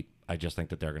White, I just think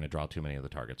that they're going to draw too many of the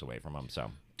targets away from him.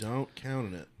 So don't count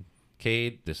on it.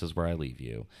 Cade, this is where I leave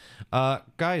you.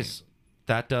 Guys,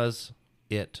 that does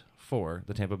it for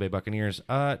the Tampa Bay Buccaneers.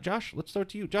 Josh, let's start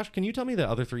to you. Josh, can you tell me the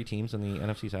other 3 teams in the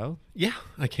NFC South? Yeah,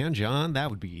 I can, John. That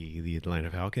would be the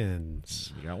Atlanta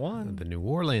Falcons. You got 1. The New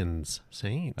Orleans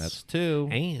Saints. That's 2.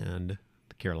 And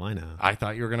the Carolina. I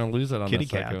thought you were going to lose it on Kitty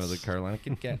this. Cats. The Carolina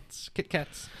Kit Cats. Kit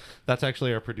Cats. That's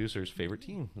actually our producer's favorite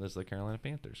team. That's the Carolina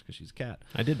Panthers because she's a cat.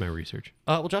 I did my research.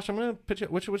 Well, Josh, I'm going to pitch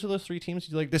it. Which of those 3 teams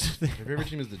do you like? This. My favorite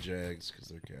team is the Jags because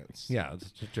they're cats. Yeah.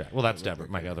 Well, that's Deborah,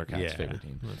 my other cat's favorite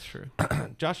team. That's true.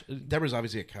 Josh. Deborah's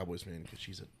obviously a Cowboys fan because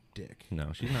she's a dick.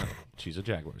 No, she's not. She's a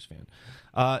Jaguars fan.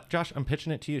 Josh, I'm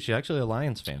pitching it to you. She's actually a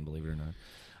Lions fan, believe it or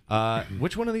not.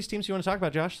 Which one of these teams do you want to talk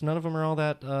about, Josh? None of them are all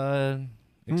that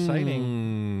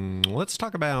Exciting. Let's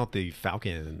talk about the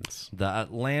Falcons. The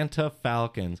Atlanta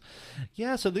Falcons.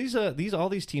 Yeah, so all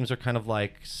these teams are kind of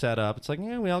like set up. It's like,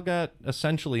 yeah, we all got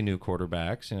essentially new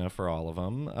quarterbacks, for all of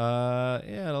them.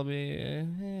 It'll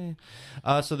be.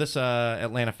 So this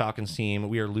Atlanta Falcons team,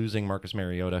 we are losing Marcus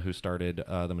Mariota, who started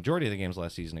the majority of the games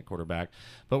last season at quarterback,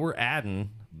 but we're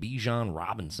adding Bijan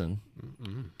Robinson.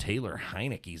 Taylor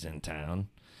Heineke's in town.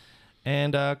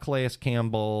 And Calais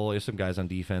Campbell, there's some guys on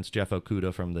defense. Jeff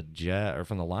Okudah from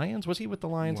the Lions. Was he with the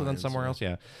Lions and then somewhere else?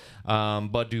 Yeah.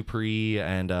 Bud Dupree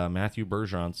and Matthew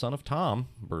Bergeron, son of Tom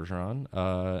Bergeron,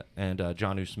 and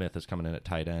Jonnu Smith is coming in at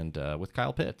tight end with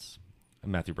Kyle Pitts.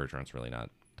 Matthew Bergeron's really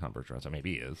not Tom Bergeron, so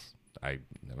maybe he is. I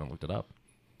haven't looked it up.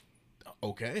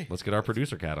 Okay. Let's get our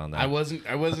producer cat on that. I wasn't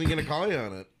going to call you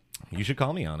on it. You should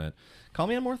call me on it. Call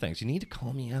me on more things. You need to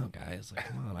call me out, guys. Like,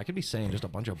 come on. I could be saying just a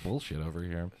bunch of bullshit over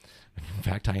here. In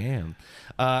fact, I am.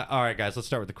 All right, guys. Let's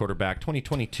start with the quarterback.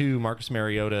 2022, Marcus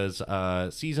Mariota's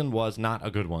season was not a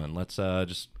good one. Let's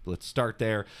start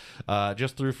there.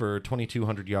 Just threw for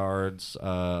 2,200 yards,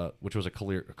 which was a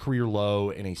career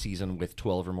low in a season with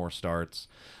 12 or more starts.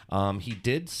 He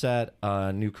did set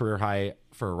a new career high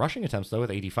for rushing attempts, though,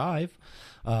 with 85.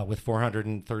 With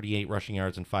 438 rushing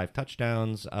yards and 5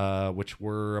 touchdowns, which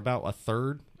were about a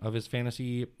third of his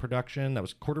fantasy production. That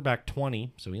was quarterback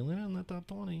 20, so he landed in the top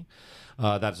 20.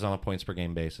 That's on a points per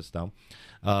game basis, though.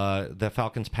 The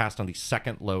Falcons passed on the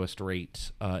second lowest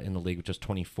rate in the league, which is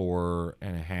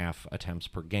 24.5 attempts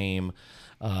per game.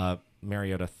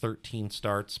 Mariota, 13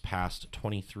 starts, passed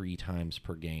 23 times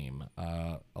per game.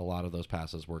 A lot of those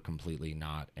passes were completely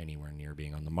not anywhere near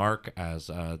being on the mark, as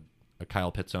a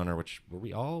Kyle Pitts owner, which did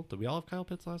we all have Kyle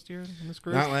Pitts last year in this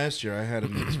group? Not last year. I had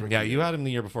him this Yeah, you had him the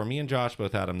year before. Me and Josh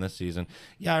both had him this season.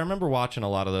 Yeah, I remember watching a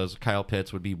lot of those. Kyle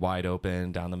Pitts would be wide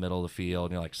open down the middle of the field,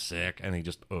 and you're like, sick, and he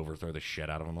just overthrow the shit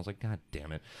out of him. I was like, God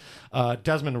damn it.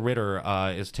 Desmond Ridder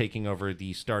is taking over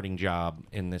the starting job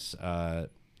in this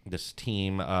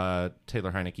team.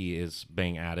 Taylor Heinicke is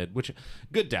being added, which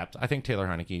good depth. I think Taylor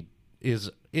Heinicke is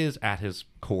at his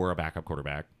core a backup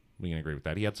quarterback. We can agree with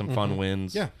that. He had some fun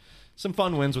wins. Yeah. Some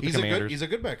fun wins with the Commanders. He's a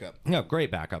good backup. Yeah,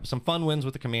 great backup. Some fun wins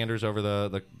with the Commanders over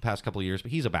the past couple of years,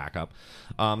 but he's a backup.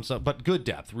 But good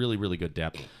depth, really, really good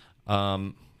depth.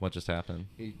 What just happened?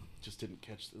 He just didn't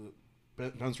catch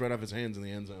bounced right off his hands in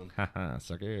the end zone. Haha,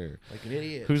 sucker. Like an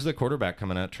idiot. Who's the quarterback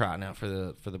coming out, trotting out for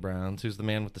the Browns? Who's the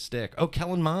man with the stick? Oh,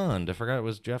 Kellen Mond. I forgot it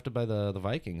was drafted by the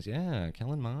Vikings. Yeah,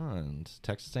 Kellen Mond,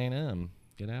 Texas A&M.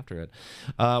 Get after it.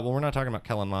 Well, we're not talking about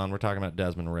Kellen Mond. We're talking about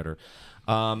Desmond Ridder.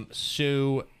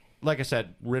 So, like I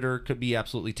said, Ridder could be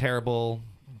absolutely terrible.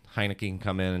 Heinicke can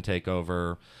come in and take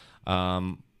over.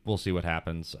 We'll see what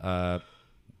happens.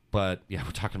 But, yeah,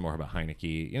 we're talking more about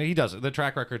Heinicke. He does it. The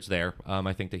track record's there.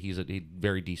 I think that he's a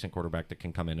very decent quarterback that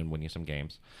can come in and win you some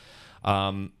games.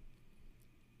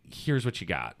 Here's what you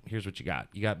got. You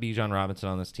got Bijan Robinson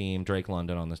on this team, Drake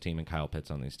London on this team, and Kyle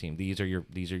Pitts on this team. These are your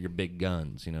big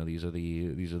guns. These are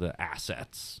the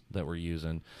assets that we're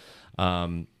using.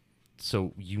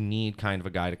 So you need kind of a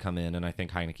guy to come in, and I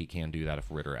think Heinicke can do that if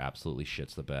Ridder absolutely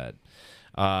shits the bed.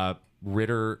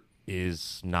 Ridder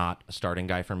is not a starting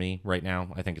guy for me right now.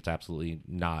 I think it's absolutely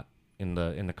not in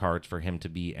the cards for him to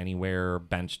be anywhere.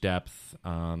 Bench depth,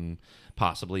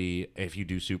 possibly if you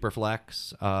do super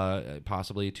flex,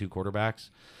 possibly 2 quarterbacks.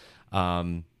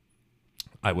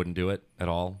 I wouldn't do it at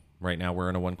all. Right now, we're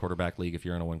in a 1-quarterback league. If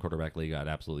you're in a 1-quarterback league, I'd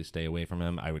absolutely stay away from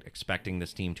him. I would expecting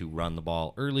this team to run the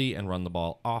ball early and run the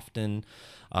ball often,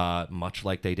 much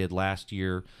like they did last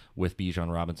year with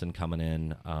Bijan Robinson coming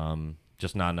in.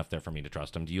 Just not enough there for me to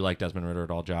trust him. Do you like Desmond Ridder at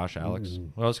all, Josh? Alex?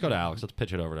 Well, let's go to Alex. Let's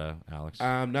pitch it over to Alex.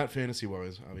 Not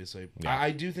fantasy-wise, obviously. Yeah.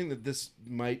 I do think that this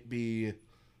might be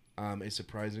a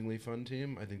surprisingly fun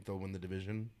team. I think they'll win the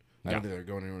division. I don't think they're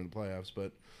going anywhere in the playoffs,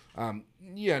 but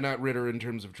not Ridder in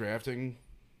terms of drafting.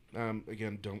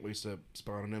 Again, don't waste a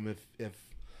spot on him. If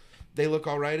they look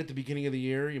all right at the beginning of the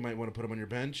year, you might want to put them on your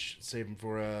bench, save them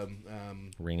for a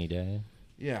rainy day.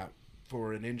 Yeah,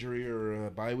 for an injury or a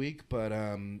bye week. But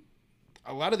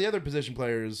a lot of the other position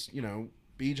players,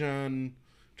 Bijan,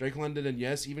 Drake London, and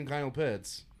yes, even Kyle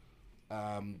Pitts,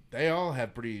 they all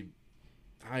have pretty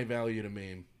high value to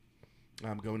me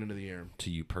going into the year. To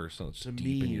you personally, it's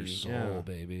deep in your soul, yeah.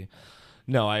 Baby.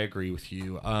 No, I agree with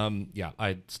you.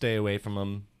 I'd stay away from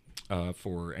them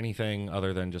for anything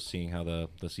other than just seeing how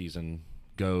the season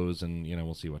goes, and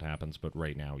we'll see what happens. But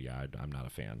right now, I'm not a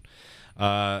fan.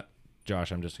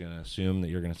 Josh, I'm just going to assume that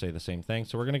you're going to say the same thing.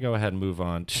 So we're going to go ahead and move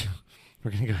on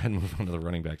We're going to go ahead and move on to the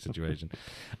running back situation.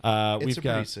 It's we've a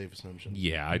got, pretty safe assumption.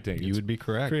 Yeah, I think You would be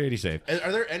correct. pretty safe.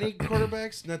 Are there any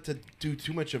quarterbacks, not to do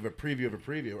too much of a preview,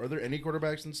 are there any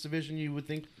quarterbacks in this division you would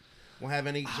think will have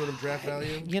any sort of draft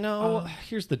value? You know,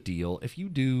 here's the deal. If you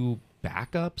do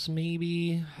backups,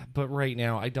 maybe, but right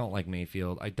now I don't like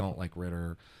Mayfield. I don't like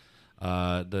Ritter.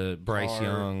 The Bryce Carr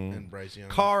Young. and Bryce Young.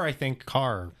 Carr, I think.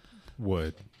 Carr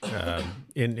would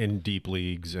in deep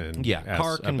leagues and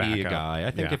Carr can be a backup. guy.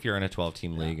 I think Yeah. if you're in a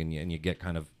 12-team league and you get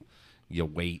kind of you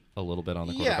wait a little bit on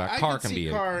the quarterback, Yeah, I Carr could can see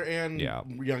be Carr and yeah.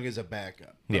 Young as a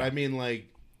backup. But Yeah. I mean, like,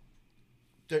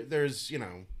 there's,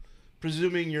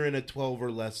 presuming you're in a 12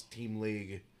 or less team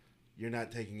league, you're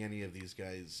not taking any of these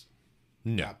guys.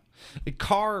 No.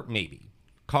 Carr, maybe.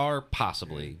 Carr,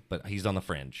 possibly, but he's on the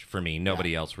fringe for me.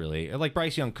 Nobody else really. Like,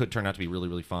 Bryce Young could turn out to be really,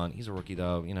 really fun. He's a rookie,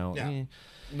 though. Yeah.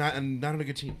 Not on a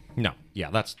good team. No. Yeah,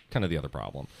 that's kind of the other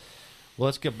problem. Well,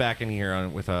 let's get back in here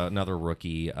with another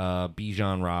rookie,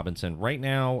 Bijan Robinson. Right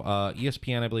now,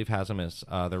 ESPN, I believe, has him as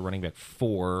their running back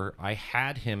 4. I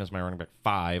had him as my running back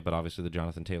 5, but obviously the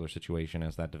Jonathan Taylor situation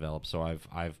as that develops, so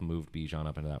I've moved Bijan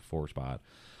up into that 4 spot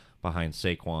behind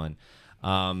Saquon.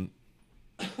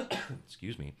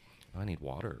 Excuse me. I need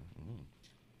water.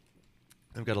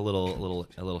 I've got a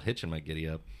little hitch in my giddy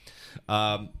up.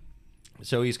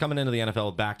 So he's coming into the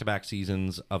NFL with back-to-back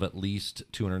seasons of at least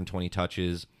 220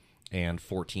 touches and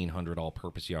 1,400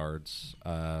 all-purpose yards.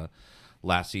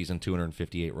 Last season,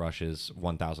 258 rushes,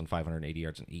 1,580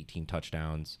 yards, and 18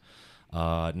 touchdowns.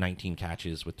 19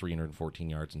 catches with 314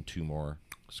 yards and 2 more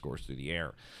scores through the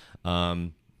air.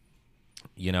 Arthur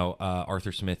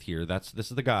Smith here. This is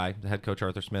the guy. The head coach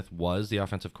Arthur Smith was the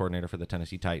offensive coordinator for the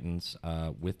Tennessee Titans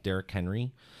with Derrick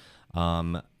Henry.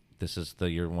 This is the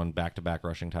year 1 back-to-back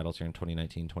rushing titles here in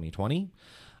 2019-2020.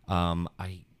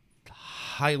 I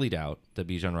highly doubt that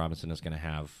Bijan Robinson is going to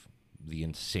have the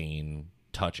insane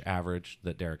touch average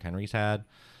that Derrick Henry's had,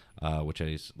 which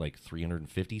is like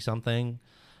 350 something.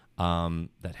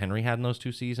 That Henry had in those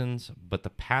 2 seasons, but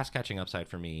the pass catching upside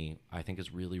for me, I think,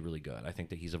 is really, really good. I think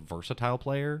that he's a versatile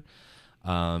player.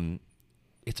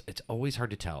 It's always hard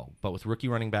to tell, but with rookie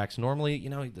running backs, normally,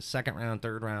 the 2nd round,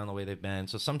 3rd round, the way they've been,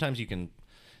 so sometimes you can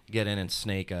get in and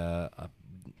snake a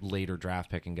later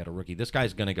draft pick and get a rookie. This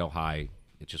guy's going to go high.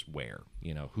 It's just where,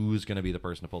 who's going to be the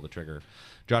person to pull the trigger.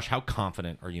 Josh, how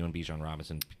confident are you in Bijan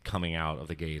Robinson coming out of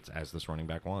the gates as this running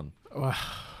back 1?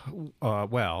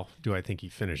 Well, do I think he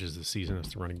finishes the season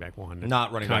as the running back 1?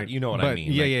 Not running back. You know what I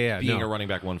mean. Yeah. Being a running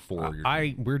back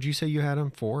 1-4. Where'd you say you had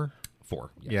him? 4? 4.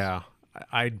 Yes. Yeah,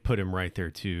 I'd put him right there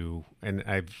too. And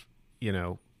I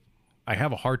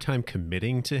have a hard time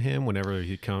committing to him whenever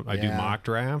he come. I do mock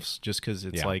drafts just because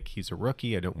it's like he's a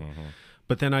rookie. I don't. Mm-hmm.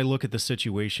 But then I look at the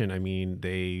situation. I mean,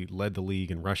 they led the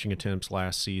league in rushing attempts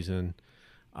last season.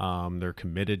 They're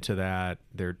committed to that.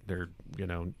 They're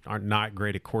are not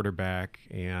great at quarterback,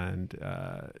 and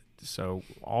so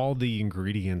all the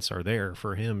ingredients are there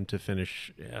for him to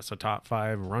finish as a top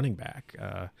 5 running back.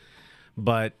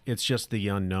 But it's just the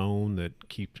unknown that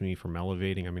keeps me from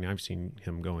elevating. I mean, I've seen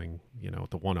him going,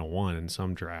 with the 101 in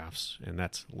some drafts, and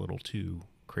that's a little too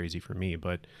crazy for me.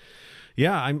 But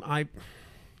yeah,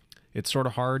 it's sort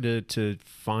of hard to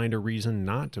find a reason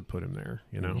not to put him there,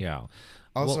 Yeah.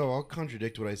 Also, I'll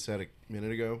contradict what I said a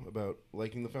minute ago about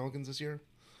liking the Falcons this year.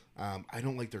 I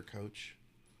don't like their coach,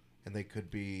 and they could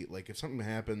be like, if something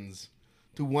happens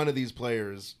to one of these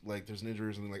players, like there's an injury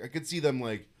or something, like I could see them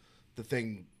like the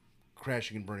thing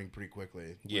crashing and burning pretty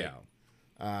quickly. Yeah.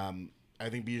 I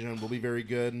think Bijan will be very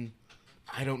good.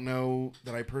 I don't know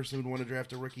that I personally would want to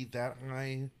draft a rookie that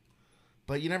high,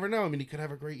 but you never know. I mean, he could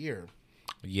have a great year.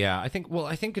 Yeah, I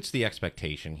think it's the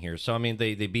expectation here. So, I mean,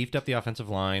 they beefed up the offensive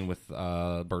line with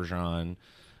Bergeron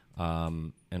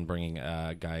and bringing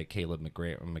a guy, Caleb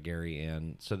McGarry,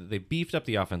 in. So they beefed up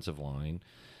the offensive line.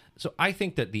 So I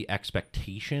think that the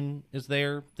expectation is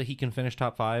there that he can finish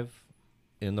top 5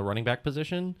 in the running back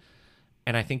position.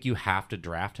 And I think you have to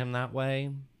draft him that way.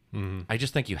 Mm-hmm. I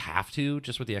just think you have to,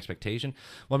 just with the expectation.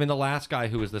 Well, I mean, the last guy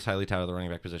who was this highly touted at the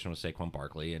running back position was Saquon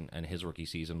Barkley, and his rookie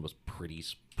season was pretty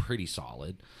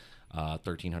solid.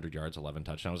 1,300 yards, 11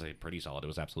 touchdowns. Pretty solid. It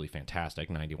was absolutely fantastic.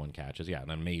 91 catches. Yeah, an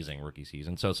amazing rookie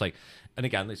season. So it's like, and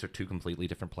again, these are 2 completely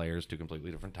different players, 2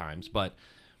 completely different times. But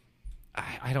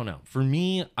I don't know. For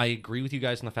me, I agree with you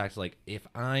guys on the fact, like, if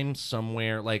I'm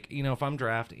somewhere, like, if I'm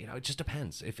drafting, it just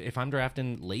depends. If I'm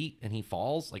drafting late and he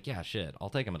falls, like, yeah, shit, I'll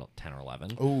take him at 10 or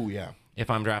 11. Oh, yeah. If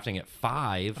I'm drafting at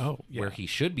 5, where he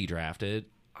should be drafted,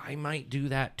 I might do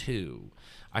that too.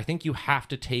 I think you have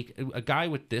to take a guy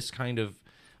with this kind of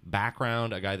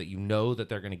background, a guy that you know that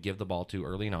they're going to give the ball to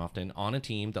early and often on a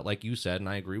team that, like you said, and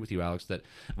I agree with you, Alex, that,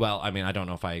 well, I mean, I don't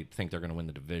know if I think they're going to win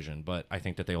the division, but I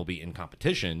think that they will be in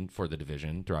competition for the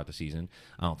division throughout the season.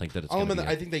 I don't think that it's going to be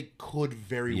I think they could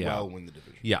very well win the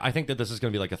division. Yeah, I think that this is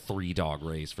going to be like a 3-dog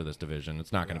race for this division.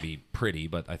 It's not going to be pretty,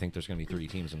 but I think there's going to be 3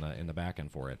 teams in the back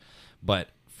end for it. But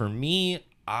for me,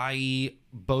 I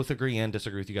both agree and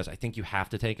disagree with you guys. I think you have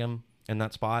to take him in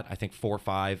that spot. I think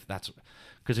 4-5. That's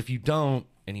because if you don't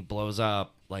and he blows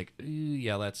up, like,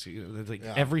 yeah,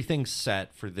 everything's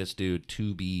set for this dude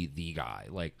to be the guy,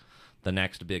 like the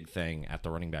next big thing at the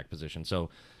running back position. So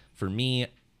for me,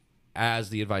 as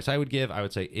the advice I would give, I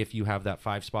would say if you have that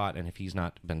 5 spot and if he's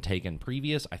not been taken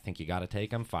previous, I think you got to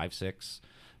take him 5, 6.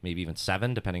 Maybe even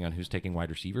 7, depending on who's taking wide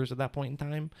receivers at that point in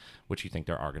time, which you think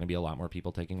there are going to be a lot more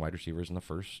people taking wide receivers in the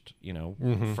first,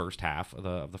 first half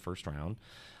of the first round.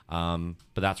 But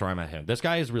that's where I'm at him. This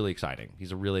guy is really exciting.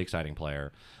 He's a really exciting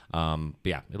player. But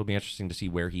yeah, it'll be interesting to see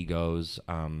where he goes,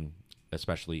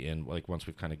 especially in like once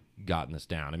we've kind of gotten this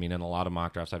down. I mean, in a lot of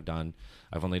mock drafts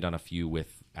I've only done a few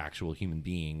with actual human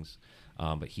beings,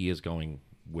 but he is going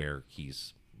where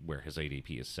his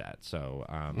ADP is set. So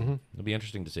it'll be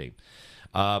interesting to see.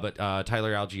 But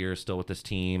Tyler Algier is still with this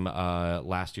team.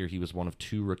 Last year, he was one of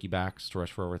 2 rookie backs to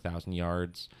rush for over 1,000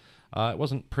 yards. It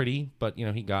wasn't pretty, but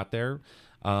he got there.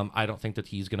 I don't think that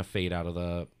he's going to fade out of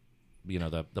the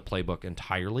playbook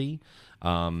entirely.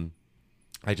 I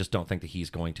just don't think that he's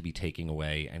going to be taking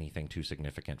away anything too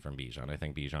significant from Bijan. I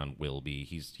think Bijan will be.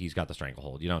 He's got the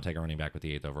stranglehold. You don't take a running back with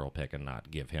the 8th overall pick and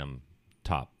not give him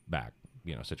top back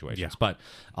situations. Yeah. But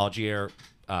Algier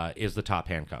is the top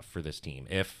handcuff for this team.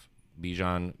 If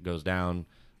Bijan goes down,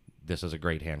 this is a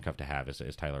great handcuff to have. Is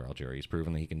Tyler Algier? He's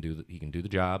proven that he can do the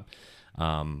job.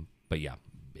 But yeah,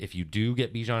 if you do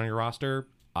get Bijan on your roster,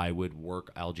 I would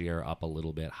work Algier up a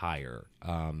little bit higher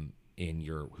in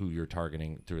who you're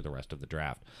targeting through the rest of the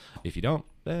draft. If you don't,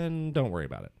 then don't worry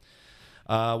about it.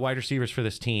 Wide receivers for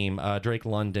this team, Drake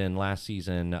London last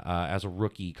season as a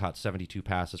rookie caught 72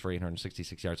 passes for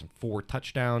 866 yards and 4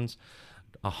 touchdowns.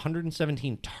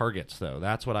 117 targets, though.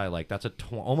 That's what I like. That's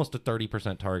almost a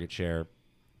 30% target share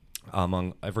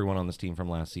among everyone on this team from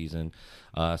last season.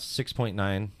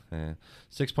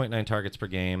 6.9 targets per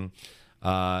game,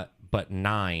 but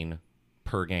 9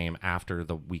 per game after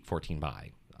the Week 14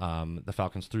 bye. The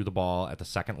Falcons threw the ball at the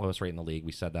 2nd lowest rate in the league.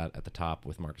 We said that at the top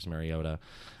with Marcus Mariota.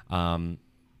 I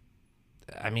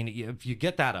mean, if you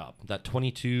get that up, that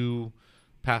 22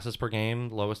 passes per game,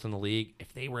 lowest in the league,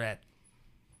 if they were at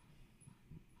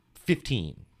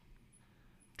 15,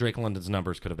 Drake London's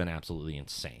numbers could have been absolutely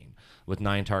insane. With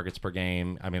 9 targets per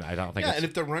game, I mean, I don't think. Yeah, and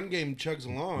if the run game chugs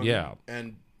along, yeah,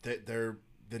 and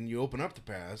then you open up the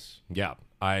pass. Yeah,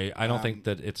 I don't think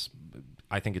that it's.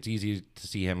 I think it's easy to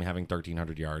see him having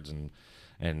 1,300 yards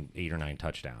and 8 or 9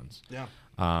 touchdowns. Yeah.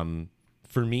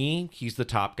 For me, he's the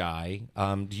top guy.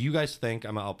 Do you guys think?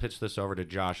 I'll pitch this over to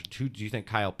Josh. Do you think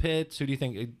Kyle Pitts? Who do you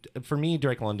think? For me,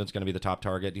 Drake London's going to be the top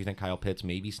target. Do you think Kyle Pitts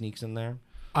maybe sneaks in there?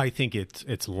 I think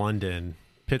it's London.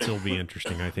 Pitts will be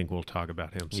interesting. I think we'll talk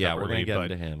about him separately. Yeah, we're going to get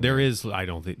into him. I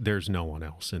don't think there's no one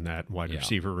else in that wide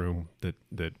receiver room that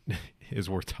is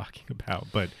worth talking about.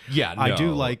 But yeah, no.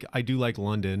 I do like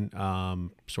London,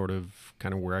 sort of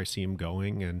kind of where I see him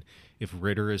going. And if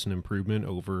Ritter is an improvement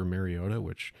over Mariota,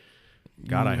 which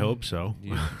God, I hope so.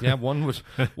 Yeah, one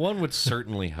would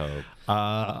certainly hope.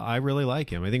 I really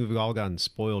like him. I think we've all gotten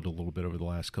spoiled a little bit over the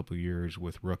last couple of years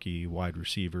with rookie wide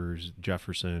receivers,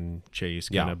 Jefferson, Chase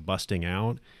kind of busting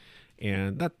out,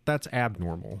 and that's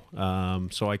abnormal.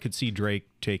 So I could see Drake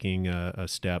taking a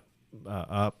step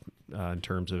up in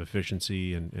terms of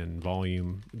efficiency and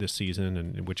volume this season,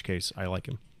 and in which case I like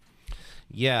him.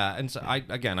 Yeah, and so I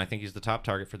think he's the top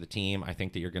target for the team. I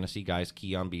think that you're going to see guys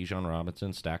key on Bijan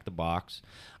Robinson, stack the box.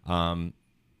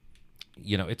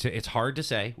 It's hard to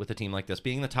say with a team like this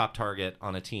being the top target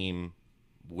on a team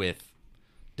with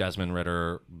Desmond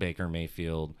Ridder, Baker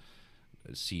Mayfield,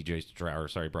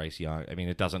 Bryce Young. I mean,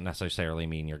 it doesn't necessarily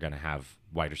mean you're going to have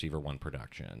wide receiver 1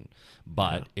 production,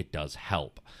 but it does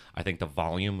help. I think the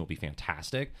volume will be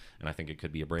fantastic, and I think it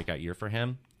could be a breakout year for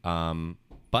him.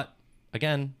 But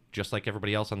again, just like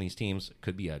everybody else on these teams, it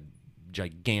could be a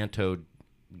giganto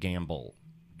gamble,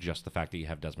 just the fact that you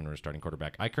have Desmond Ridder starting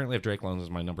quarterback. I currently have Drake London as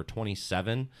my number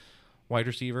 27 wide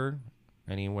receiver.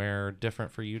 Anywhere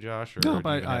different for you, Josh? Or no,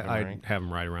 but I have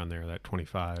him right around there, that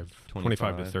 25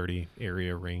 to 30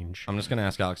 area range. I'm just going to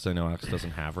ask Alex. I know Alex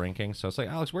doesn't have rankings. So it's like,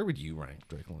 Alex, where would you rank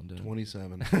Drake London?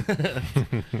 27.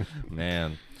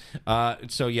 Man.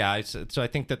 So I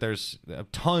think that there's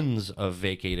tons of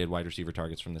vacated wide receiver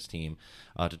targets from this team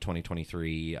to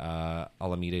 2023.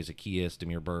 Olamide Zaccheaus,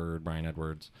 Damiere Byrd, Bryan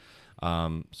Edwards.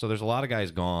 So there's a lot of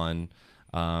guys gone.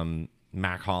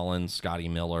 Mac Hollins, Scotty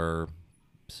Miller.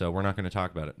 So we're not going to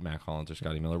talk about it, Mac Hollins or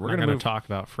Scotty Miller. We're going to talk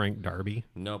about Frank Darby.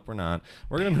 Nope, we're not.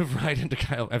 We're going to move right into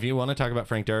Kyle. If you want to talk about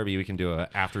Frank Darby, we can do a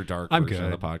after dark version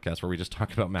of the podcast where we just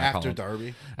talk about Mac Hollins.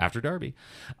 After Darby.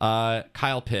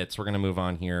 Kyle Pitts. We're going to move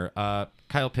on here.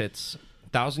 Kyle Pitts,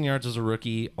 1,000 yards as a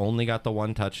rookie, only got the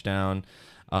 1 touchdown.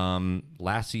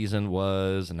 Last season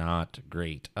was not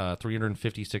great.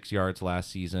 356 yards last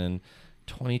season.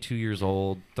 22 years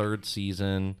old, 3rd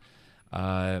season.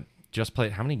 Just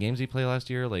played. How many games did he play last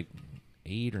year? Like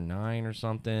 8 or 9 or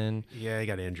something. Yeah, he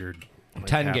got injured.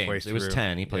 10 games. It was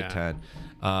 10. He played 10.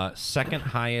 Second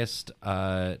highest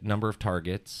number of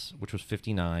targets, which was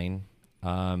 59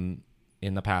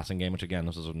 in the passing game. Which again,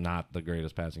 this is not the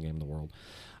greatest passing game in the world.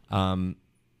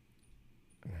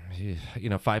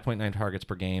 5.9 targets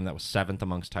per game. That was 7th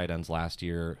amongst tight ends last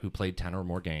year, who played 10 or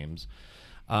more games.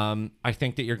 I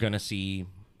think that you're going to see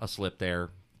a slip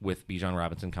there with Bijan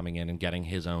Robinson coming in and getting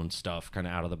his own stuff kind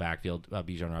of out of the backfield.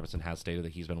 Bijan Robinson has stated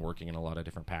that he's been working in a lot of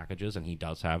different packages, and he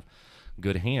does have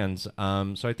good hands.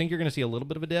 So I think you're going to see a little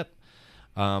bit of a dip,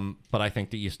 but I think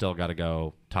that you still got to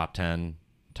go top 10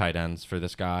 tight ends for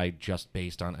this guy just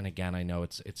based on, and again, I know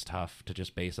it's tough to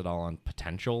just base it all on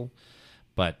potential,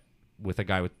 but with a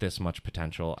guy with this much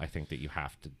potential, I think that you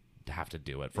have to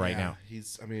do it for right now.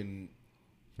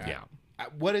 Yeah.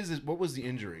 What is it? What was the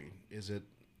injury? Is it?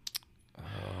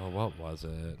 What was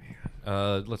it?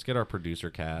 Let's get our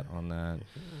producer Cat on that.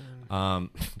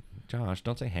 Josh,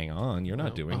 don't say hang on. You're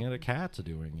not doing it. A cat's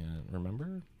doing it.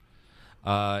 Remember?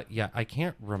 Yeah, I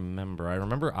can't remember. I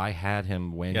remember I had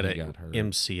him when he got hurt.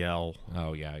 MCL.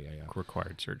 Oh yeah.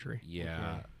 Required surgery.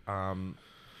 Yeah.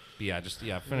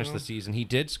 Finished the season. He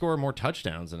did score more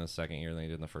touchdowns in his second year than he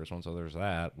did in the first one, so there's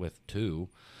that with 2.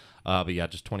 But yeah,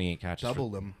 just 28 catches.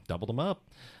 Doubled them up.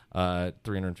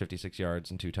 356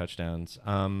 yards and 2 touchdowns.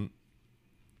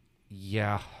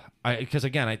 Because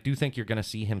again, I do think you're going to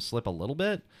see him slip a little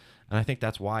bit, and I think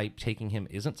that's why taking him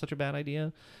isn't such a bad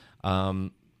idea.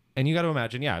 And you got to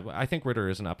imagine, I think Ritter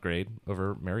is an upgrade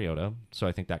over Mariota, so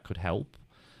I think that could help.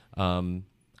 I'm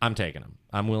taking him.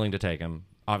 I'm willing to take him.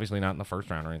 Obviously not in the first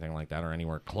round or anything like that, or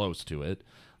anywhere close to it.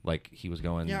 Like he was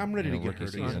going. Yeah, I'm ready to get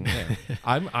hurt again.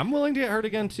 I'm willing to get hurt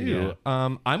again too.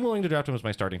 Yeah. I'm willing to draft him as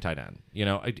my starting tight end.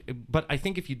 But I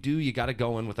think if you do, you got to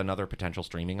go in with another potential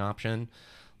streaming option,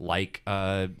 like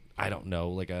I don't know,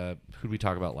 like who did we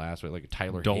talk about last week? Like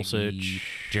Tyler Dulcich,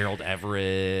 Gerald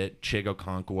Everett, Chig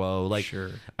Okonkwo. Like,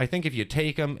 sure. I think if you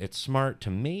take him, it's smart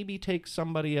to maybe take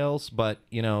somebody else. But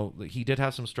he did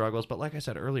have some struggles. But like I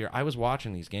said earlier, I was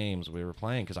watching these games we were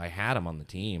playing because I had him on the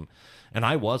team. And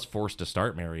I was forced to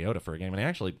start Mariota for a game. And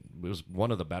actually, it was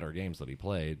one of the better games that he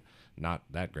played. Not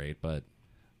that great, but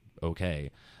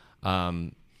okay.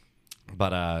 Kyle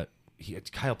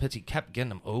Pitts, he kept getting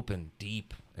them open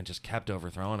deep and just kept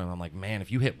overthrowing him. I'm like, man, if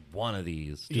you hit one of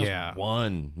these, just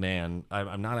one, man.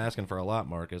 I'm not asking for a lot,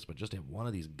 Marcus, but just hit one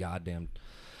of these goddamn.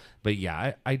 But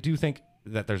yeah, I do think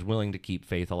that there's willing to keep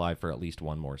faith alive for at least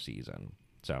one more season.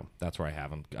 So that's where I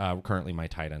have him. Currently, my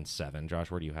tight end 7. Josh,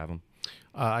 where do you have him?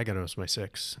 I got him as my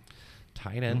 6.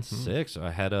 Tight end 6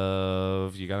 ahead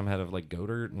of you got him ahead of like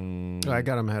Goddard and I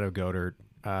got him ahead of Goddard.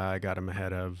 I got him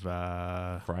ahead of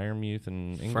Freiermuth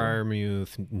and Ingram.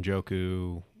 Freiermuth,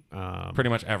 Njoku. Pretty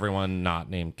much everyone not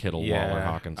named Kittle, Waller,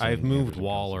 Hawkinson. I've moved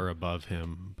Waller above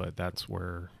him, but that's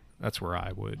where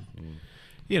I would.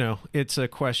 It's a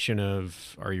question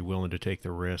of, are you willing to take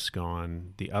the risk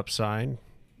on the upside,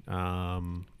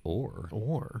 or.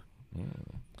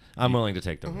 I'm willing to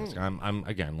take the risk. I'm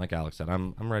again, like Alex said,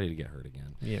 I'm ready to get hurt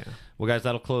again. Yeah. Well, guys,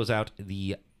 that'll close out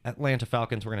the Atlanta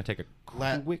Falcons. We're going to take a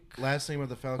quick last thing about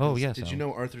the Falcons. Oh yes. Did you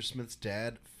know Arthur Smith's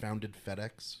dad founded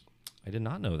FedEx? I did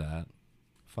not know that.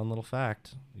 Fun little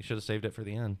fact. You should have saved it for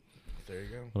the end. There you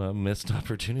go. What a missed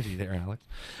opportunity there, Alex.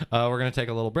 We're going to take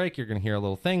a little break. You're going to hear a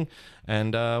little thing,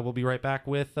 and we'll be right back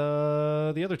with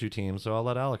the other 2 teams. So I'll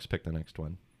let Alex pick the next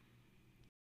one.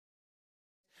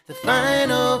 The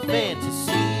Final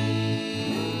Fantasy.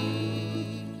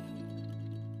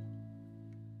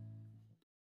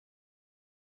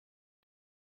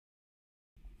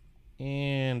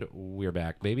 And we're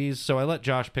back, babies. So I let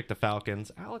Josh pick the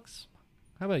Falcons. Alex,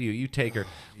 how about you? You take her.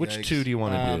 Which 2 do you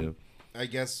want to do? I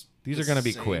guess These are going to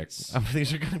be quick.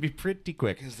 These are going to be pretty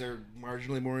quick. Because they're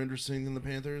marginally more interesting than the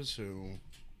Panthers, who...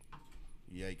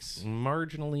 Yikes.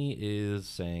 Marginally is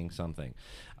saying something.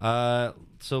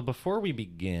 So before we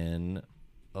begin,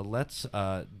 let's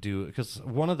do... Because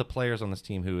one of the players on this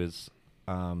team who is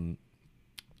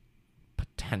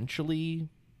potentially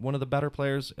one of the better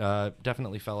players,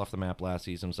 definitely fell off the map last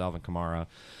season, was Alvin Kamara.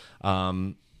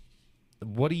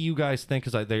 What do you guys think?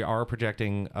 Because they are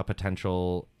projecting a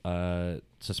potential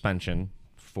suspension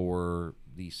for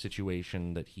the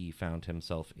situation that he found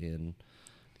himself in.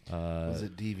 Was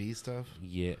it DV stuff?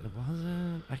 Yeah, was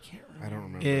it? I can't remember. I don't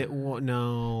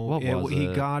remember. He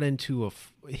got into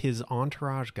his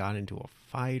entourage got into a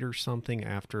fight or something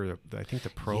after I think the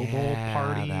Pro Bowl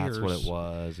party. That's what it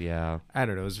was. Yeah, I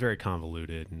don't know. It was very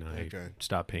convoluted, and I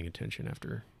stopped paying attention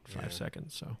after 5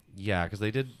 seconds. So yeah, because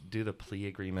they did do the plea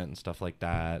agreement and stuff like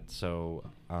that. So,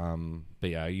 but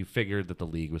yeah, you figured that the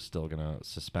league was still gonna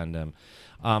suspend him.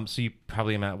 So you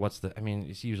probably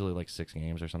it's usually like 6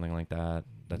 games or something like that.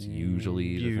 That's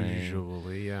usually the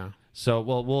thing. Yeah. So,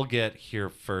 well, we'll get here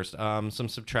first. Some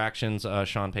subtractions.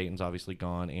 Sean Payton's obviously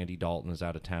gone. Andy Dalton is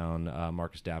out of town.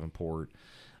 Marcus Davenport.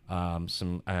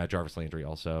 Some Jarvis Landry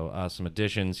also. Some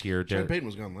additions here. Sean Payton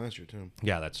was gone last year too.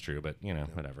 Yeah, that's true. But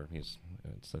whatever. It's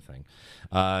the thing.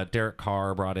 Derek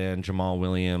Carr brought in. Jamal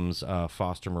Williams,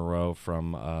 Foster Moreau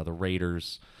from the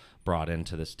Raiders brought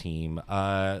into this team.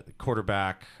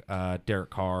 Quarterback Derek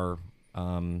Carr.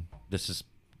 This is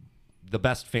the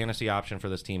best fantasy option for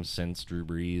this team since Drew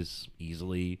Brees,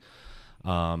 easily.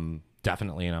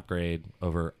 Definitely an upgrade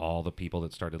over all the people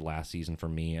that started last season for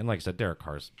me. And like I said, Derek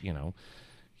Carr's,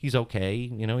 he's okay.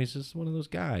 He's just one of those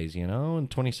guys, In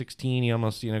 2016, he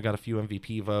almost, got a few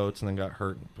MVP votes and then got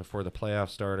hurt before the playoffs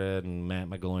started. And Matt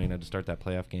McGloin had to start that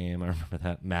playoff game. I remember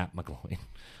that. Matt McGloin.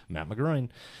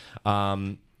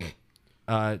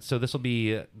 So this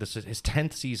is his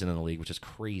 10th season in the league, which is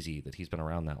crazy that he's been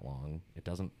around that long. It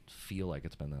doesn't feel like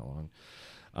it's been that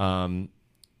long.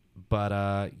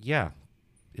 But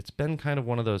it's been kind of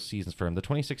one of those seasons for him. The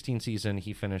 2016 season,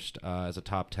 he finished as a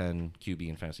top 10 QB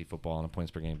in fantasy football on a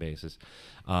points per game basis.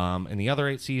 In the other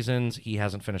 8 seasons, he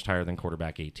hasn't finished higher than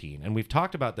quarterback 18. And we've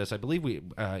talked about this. I believe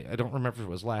I don't remember if it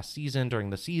was last season, during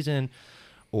the season,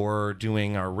 or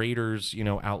doing our Raiders,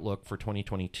 outlook for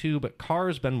 2022. But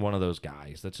Carr's been one of those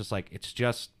guys that's just like, it's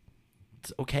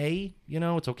okay,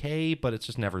 it's okay, but it's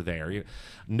just never there.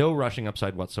 No rushing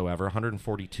upside whatsoever.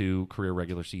 142 career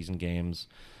regular season games,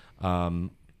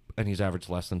 and he's averaged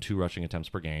less than 2 rushing attempts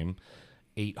per game.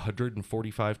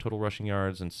 845 total rushing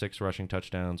yards and 6 rushing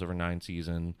touchdowns over 9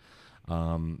 seasons.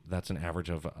 That's an average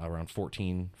of around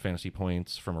 14 fantasy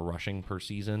points from a rushing per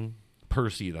season.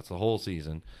 That's the whole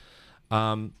season.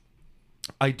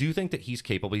 I do think that he's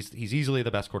capable. He's easily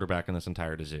the best quarterback in this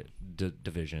entire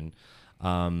division.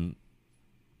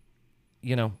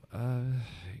 You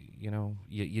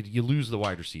lose the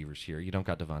wide receivers here. You don't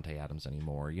got Devontae Adams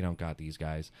anymore. You don't got these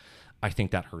guys. I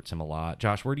think that hurts him a lot.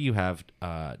 Josh, where do you have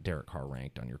Derek Carr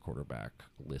ranked on your quarterback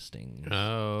listings?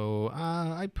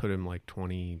 I put him like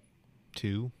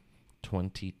 22.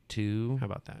 22? How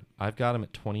about that? I've got him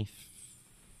at 20.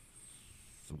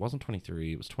 It wasn't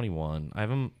 23. It was 21. I have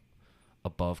him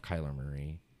above Kyler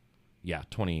Murray. Yeah,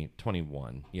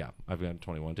 21. Yeah, I've got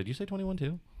 21. Did you say 21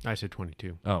 too? I said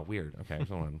 22. Oh, weird. Okay,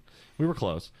 we were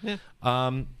close. Yeah.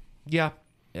 Yeah.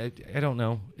 I don't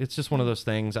know. It's just one of those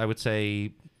things. I would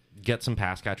say get some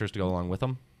pass catchers to go along with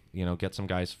them. Get some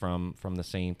guys from the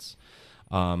Saints.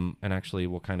 And actually,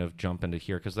 we'll kind of jump into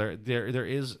here because there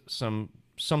is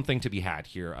something to be had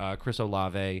here. Chris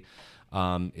Olave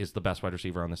is the best wide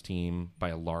receiver on this team by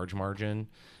a large margin.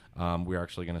 We're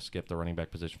actually going to skip the running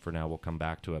back position for now. We'll come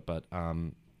back to it. But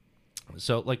you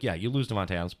lose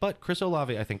Devontae Adams. But Chris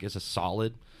Olave, I think, is a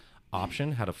solid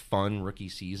option. Had a fun rookie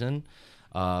season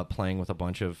playing with a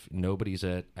bunch of nobodies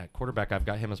at quarterback. I've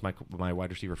got him as my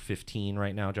wide receiver 15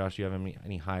 right now. Josh, do you have him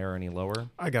any higher or any lower?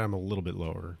 I got him a little bit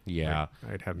lower. Yeah.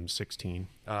 I'd have him 16.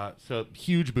 So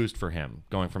huge boost for him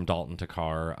going from Dalton to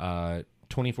Carr.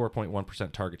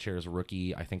 24.1% target share as a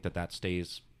rookie. I think that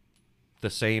stays the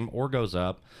same or goes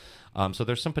up. So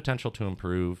there's some potential to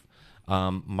improve.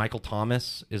 Michael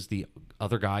Thomas is the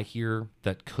other guy here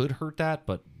that could hurt that,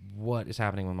 but what is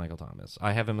happening with Michael Thomas?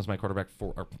 I have him as my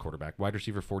wide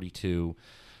receiver 42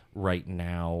 right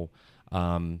now.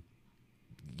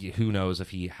 Who knows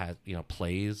if he has,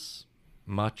 plays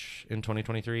much in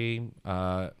 2023.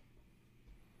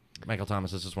 Michael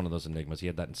Thomas is just one of those enigmas. He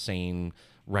had that insane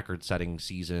record-setting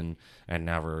season, and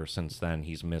never since then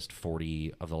he's missed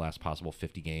 40 of the last possible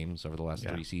 50 games over the last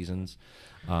 3 seasons.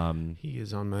 He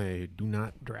is on my do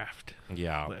not draft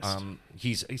list.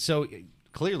 He's so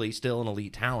clearly still an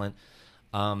elite talent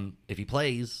if he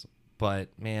plays. But,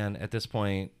 man, at this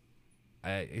point,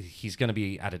 he's going to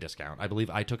be at a discount. I believe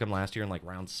I took him last year in like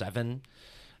round 7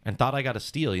 and thought I got a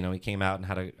steal. You know, he came out and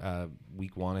had a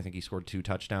week 1. I think he scored 2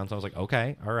 touchdowns. I was like,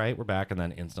 okay, all right, we're back. And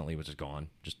then instantly was just gone,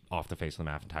 just off the face of the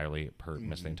map entirely,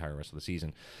 missed the entire rest of the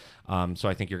season. So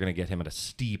I think you're going to get him at a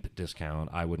steep discount.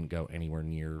 I wouldn't go anywhere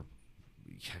near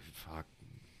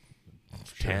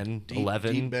 10, Deep,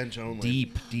 11. deep bench only.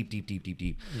 Deep.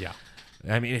 Yeah.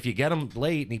 I mean, if you get him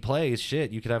late and he plays, shit,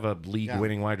 you could have a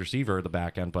league-winning wide receiver at the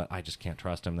back end, but I just can't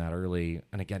trust him that early.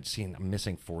 And again, seeing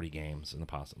missing 40 games in the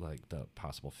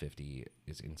possible 50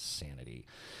 is insanity.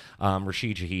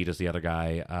 Rashid Shaheed is the other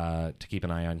guy to keep an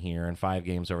eye on here. In 5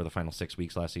 games over the final 6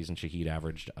 weeks last season, Shaheed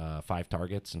averaged 5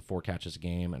 targets and 4 catches a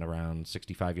game and around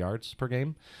 65 yards per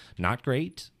game. Not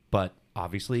great, but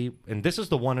obviously, and this is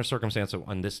the one circumstance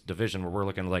on this division where we're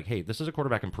looking like, hey, this is a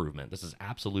quarterback improvement. This is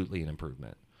absolutely an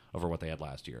improvement over what they had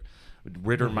last year.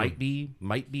 Ritter might be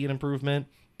an improvement,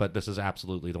 but this is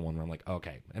absolutely the one where I'm like,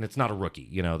 okay. And it's not a rookie,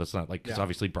 you know. That's not like, because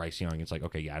obviously Bryce Young, it's like,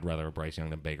 okay, yeah, I'd rather have Bryce Young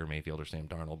than Baker Mayfield or Sam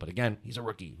Darnold. But again, he's a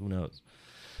rookie. Who knows?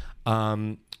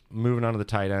 Moving on to the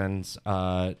tight ends,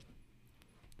 Juwan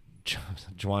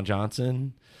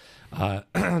Johnson.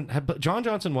 Juwan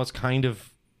Johnson was kind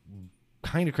of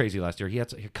crazy last year. He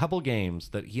had a couple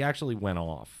games that he actually went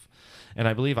off, and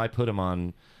I believe I put him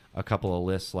on a couple of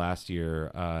lists last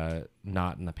year,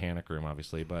 not in the panic room,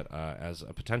 obviously, but as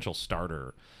a potential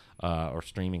starter or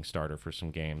streaming starter for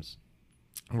some games.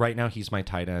 Right now, he's my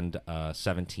tight end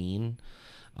 17,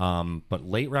 but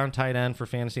late round tight end for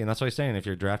fantasy, and that's what I'm saying. If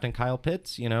you're drafting Kyle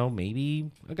Pitts, you know,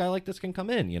 maybe a guy like this can come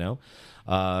in. You know,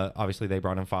 obviously they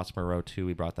brought in Foster Moreau too.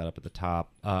 We brought that up at the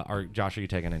top. Josh, are you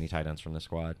taking any tight ends from this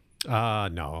squad?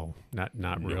 No,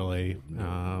 not really.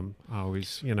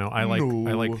 Always, you know, I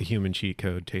like the human cheat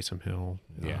code, Taysom Hill.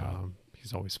 Yeah.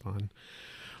 He's always fun,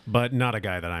 but not a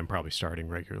guy that I'm probably starting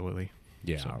regularly.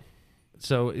 Yeah.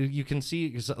 So you can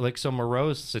see, like, so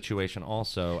Moreau's situation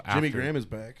also. Jimmy Graham is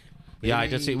back. Yeah, I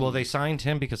did see. Well, they signed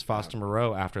him because Foster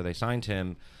Moreau, after they signed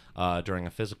him during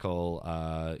a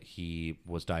physical, he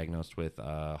was diagnosed with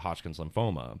Hodgkin's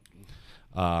lymphoma.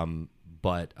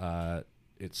 But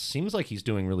it seems like he's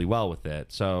doing really well with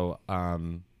it. So,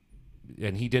 and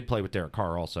he did play with Derek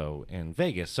Carr also in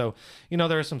Vegas. So, you know,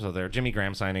 there are some stuff there. Jimmy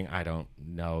Graham signing, I don't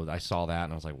know. I saw that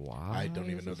and I was like, wow. I don't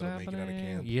even know they'll make it out of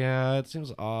camp. Yeah, it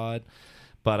seems odd.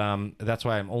 But that's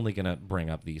why I'm only going to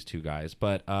bring up these 2 guys.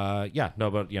 But, but,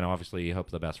 you know, obviously hope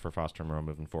the best for Foster Moreau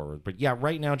moving forward. But, yeah,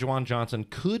 right now, Juwan Johnson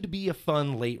could be a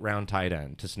fun late-round tight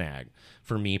end to snag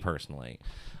for me personally.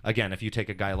 Again, if you take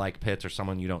a guy like Pitts or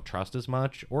someone you don't trust as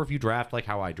much, or if you draft like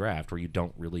how I draft, where you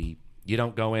don't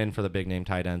go in for the big-name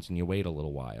tight ends and you wait a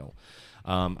little while,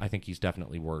 I think he's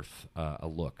definitely worth a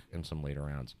look in some later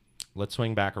rounds. Let's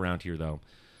swing back around here, though.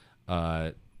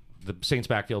 The Saints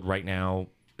backfield right now,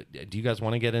 do you guys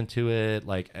want to get into it?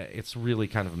 Like, it's really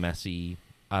kind of messy.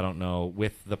 I don't know,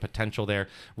 with the potential there.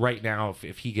 Right now,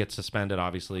 if he gets suspended,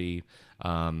 obviously,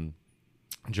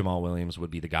 Jamal Williams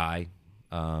would be the guy,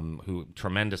 who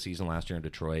tremendous season last year in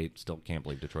Detroit. Still can't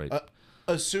believe Detroit.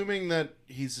 Assuming that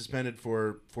he's suspended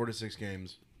for 4 to 6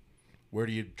 games, where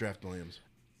do you draft Williams?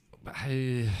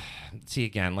 See,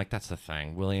 again, like, that's the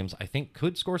thing. Williams, I think,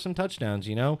 could score some touchdowns,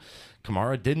 you know.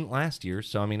 Kamara didn't last year,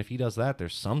 so, I mean, if he does that,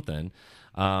 there's something.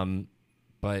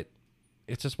 But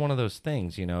it's just one of those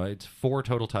things, you know. It's 4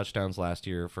 total touchdowns last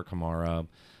year for Kamara,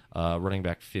 running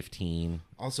back 15.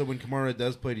 Also, when Kamara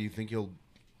does play, do you think he'll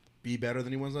be better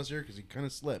than he was last year? Because he kind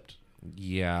of slipped.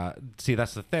 Yeah. See,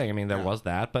 that's the thing. I mean, there was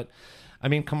that. But, I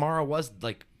mean, Kamara was,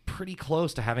 like, pretty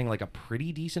close to having, like, a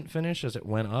pretty decent finish as it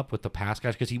went up with the pass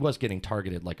catch, because he was getting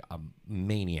targeted like a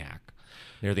maniac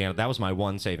near the end. That was my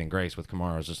one saving grace with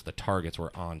Kamara, is just the targets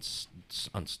were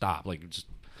unstopped. Like, just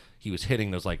he was hitting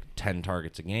those, like, 10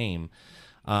 targets a game.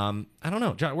 I don't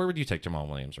know. John, where would you take Jamal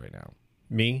Williams right now?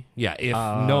 Me? Yeah, if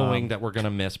knowing that we're going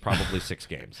to miss probably 6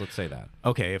 games. Let's say that.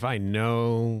 Okay, if I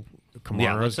know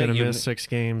Kamara's going to miss 6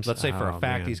 games. Let's say for a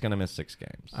fact he's going to miss 6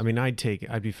 games. I mean,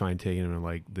 I'd be fine taking him in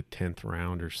like the 10th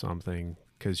round or something,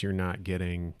 because you're not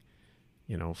getting,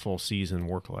 you know, full season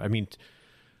workload. I mean,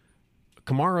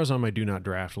 Kamara's on my do not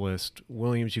draft list.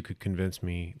 Williams, you could convince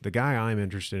me. The guy I'm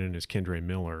interested in is Kendre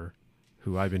Miller,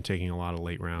 who I've been taking a lot of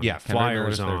late round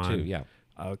flyers on. There too, yeah.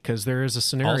 Because there is a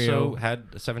scenario. Also had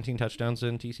 17 touchdowns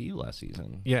in TCU last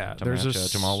season. Yeah,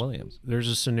 there's Jamal Williams. There's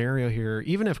a scenario here.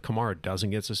 Even if Kamara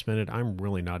doesn't get suspended, I'm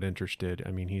really not interested.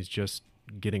 I mean, he's just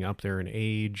getting up there in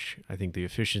age. I think the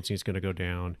efficiency is going to go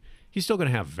down. He's still going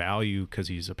to have value because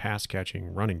he's a pass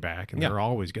catching running back, and they're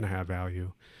always going to have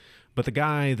value. But the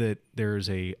guy that there's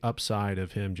a upside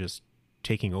of him just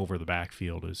taking over the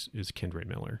backfield is Kendre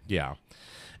Miller. Yeah.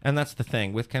 And that's the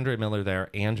thing with Kendre Miller there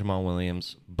and Jamal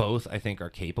Williams. Both, I think, are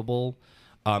capable.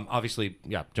 Obviously,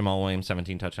 yeah, Jamal Williams,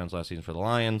 17 touchdowns last season for the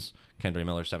Lions. Kendre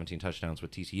Miller, 17 touchdowns with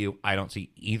TCU. I don't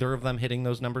see either of them hitting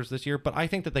those numbers this year, but I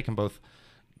think that they can both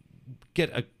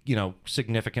get a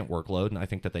significant workload, and I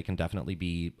think that they can definitely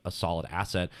be a solid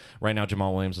asset. Right now,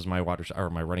 Jamal Williams is my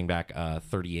running back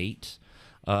 38,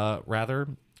 rather,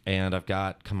 and I've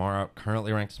got Kamara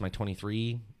currently ranked as my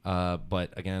 23. But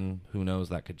again, who knows?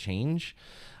 That could change.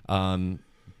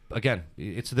 Again,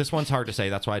 this one's hard to say.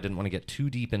 That's why I didn't want to get too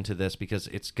deep into this because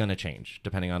it's going to change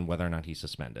depending on whether or not he's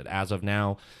suspended. As of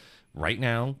now, right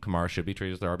now, Kamara should be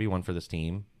treated as the RB1 for this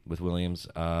team with Williams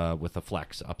with a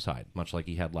flex upside, much like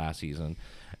he had last season.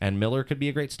 And Miller could be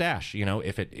a great stash.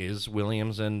 If it is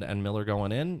Williams and Miller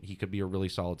going in, he could be a really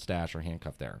solid stash or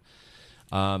handcuff there.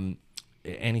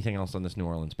 Anything else on this New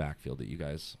Orleans backfield that you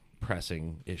guys,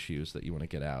 pressing issues that you want to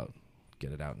get out?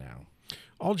 Get it out now.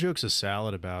 All jokes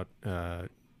aside about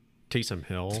Taysom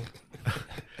Hill,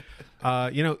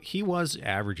 he was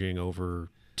averaging over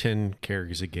 10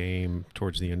 carries a game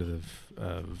towards the end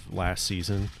of last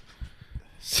season.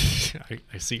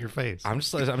 I see your face. I'm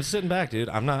sitting back, dude.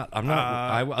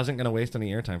 I wasn't going to waste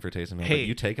any airtime for Taysom Hill. Hey, but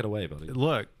you take it away, buddy.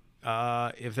 Look,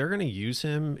 if they're going to use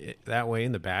him that way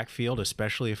in the backfield,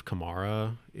 especially if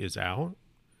Kamara is out,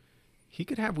 he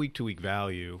could have week-to-week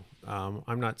value.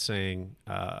 I'm not saying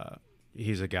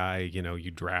he's a guy,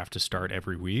 you draft to start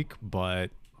every week, but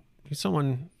he's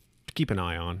someone to keep an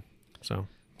eye on. So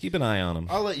keep an eye on him.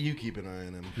 I'll let you keep an eye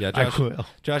on him. Yeah, Josh, I will.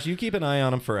 Josh, you keep an eye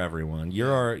on him for everyone.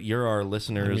 You're our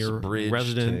listeners' your bridge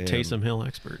resident to Taysom Hill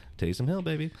expert. Taysom Hill,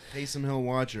 baby. Taysom Hill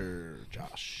watcher,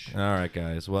 Josh. All right,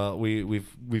 guys. Well,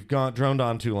 we've droned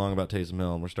on too long about Taysom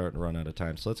Hill, and we're starting to run out of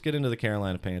time. So let's get into the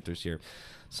Carolina Panthers here.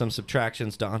 Some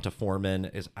subtractions. Donta Foreman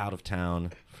is out of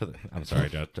town. I'm sorry,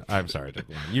 Josh. I'm sorry, Dick.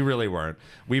 You really weren't.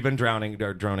 We've been droning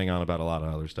on about a lot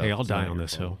of other stuff. Hey, I'll die on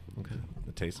this hill. Okay.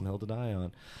 The Taysom Hill to die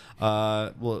on.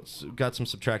 Got some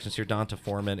subtractions here. Donta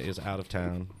Foreman is out of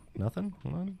town. Nothing?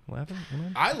 Come on, laughing? Come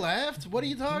on. I laughed. What are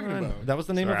you talking about? That was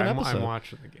the name of an episode. I'm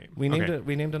watching the game. We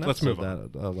named an Let's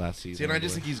episode move on. last season. See, and I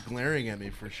just think he's glaring at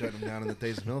me for shutting him down on the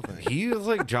Taysom Hill thing. He is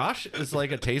like Josh is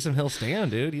like a Taysom Hill stan,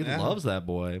 dude. He Yeah. loves that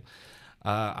boy.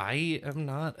 I am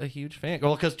not a huge fan.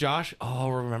 Well, because Josh,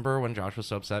 remember when Josh was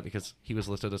so upset because he was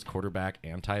listed as quarterback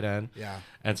and tight end? Yeah.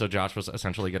 And so Josh was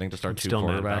essentially getting to start two still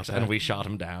mad about quarterbacks, that. and we shot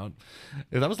him down.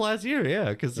 That was last year, yeah.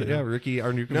 Because, Ricky,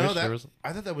 our new commissioner was...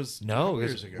 I thought that was No,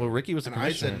 years ago. well, Ricky was the and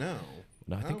commissioner. I said no.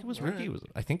 No, I think it was all Ricky. right.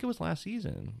 I think it was last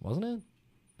season, wasn't it?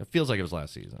 It feels like it was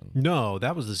last season. No,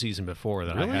 that was the season before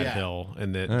that Really? I had Yeah. Hill,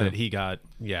 and that he got.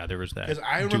 Yeah, there was that. Because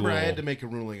I remember I duel. had to make a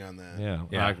ruling on that. Yeah,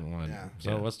 Yeah.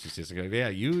 So it was 2 seasons ago. Yeah,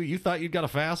 you thought you'd got a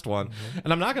fast one,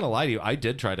 and I'm not gonna lie to you. I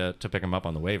did try to pick him up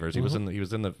on the waivers. He was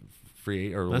in the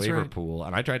free or That's waiver right. pool,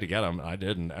 and I tried to get him. I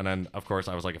didn't, and then of course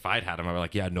I was like, if I'd had him, I was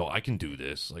like, yeah, no, I can do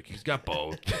this. Like he's got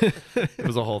both. It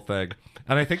was a whole thing,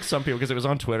 and I think some people, because it was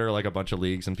on Twitter, like a bunch of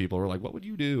leagues, and people were like, what would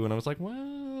you do? And I was like,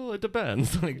 well, it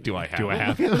depends. Like, do I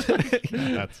have him?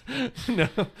 That's No.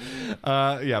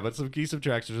 But some key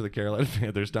subtractions for the Carolina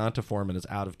Panthers. Donta Foreman is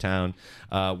out of town.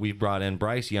 We've brought in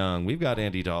Bryce Young. We've got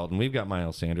Andy Dalton. We've got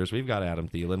Miles Sanders. We've got Adam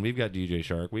Thielen. We've got DJ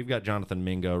Shark. We've got Jonathan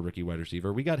Mingo, rookie wide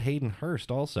receiver. We got Hayden Hurst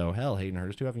also. Hell, Hayden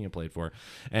Hurst. Who haven't you played for?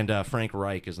 And Frank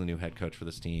Reich is the new head coach for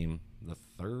this team. The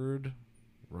third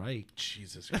Reich.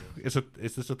 Jesus Christ.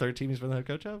 Is this the third team he's been the head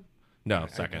coach of? No, I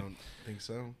second. don't think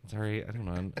so. Sorry, I don't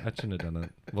know. I shouldn't have done that.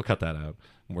 We'll cut that out.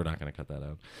 We're not going to cut that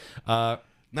out.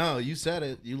 No, you said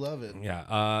it. You love it.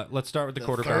 Yeah. Let's start with the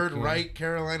quarterback. Third here. right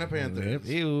Carolina Panthers.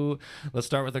 Ew. Let's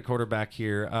start with the quarterback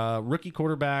here. Rookie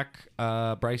quarterback,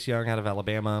 Bryce Young out of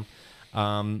Alabama.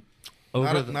 Not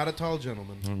a tall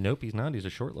gentleman. Nope, he's not. He's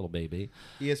a short little baby.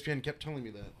 ESPN kept telling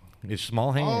me that. He's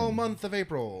small hand. All month of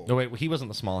April. Oh, wait. He wasn't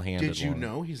the small handed Did you one.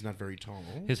 know he's not very tall?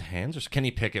 His hands are...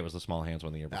 Kenny Pickett was the small hands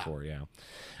one the year before, yeah.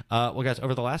 Well, guys,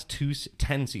 over the last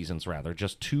 10 seasons, rather,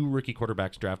 just 2 rookie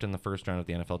quarterbacks drafted in the first round of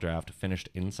the NFL draft finished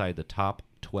inside the top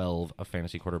 12 of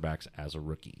fantasy quarterbacks as a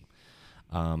rookie.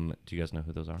 Do you guys know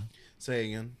who those are? Say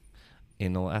again.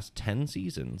 In the last 10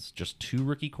 seasons, just 2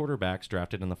 rookie quarterbacks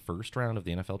drafted in the first round of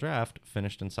the NFL draft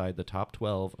finished inside the top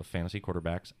 12 of fantasy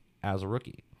quarterbacks as a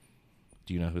rookie.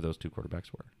 Do you know who those 2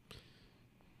 quarterbacks were?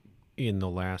 in the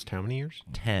last how many years?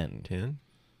 10. 10?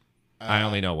 I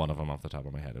only know one of them off the top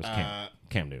of my head. It was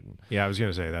Cam Newton. Yeah, I was going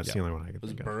to say that's Yeah. the only one I could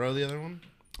Was think of. Burrow the other one?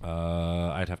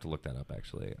 I'd have to look that up,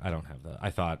 actually. I don't have that.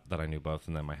 I thought that I knew both,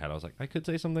 and then in my head I was like, I could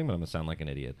say something, but I'm going to sound like an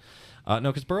idiot. No,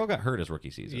 because Burrow got hurt his rookie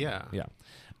season. Yeah. Yeah.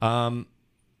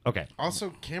 Okay.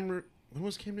 Also, when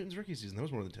was Cam Newton's rookie season? That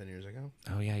was more than 10 years ago.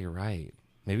 Oh, yeah, you're right.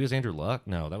 Maybe it was Andrew Luck.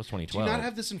 No, that was 2012. Do you not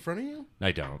have this in front of you?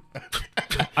 I don't.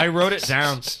 I wrote it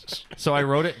down. So I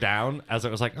wrote it down as I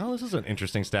was like, oh, this is an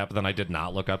interesting step. But then I did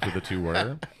not look up who the two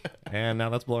were. And now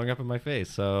that's blowing up in my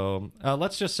face. So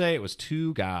let's just say it was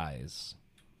two guys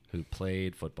who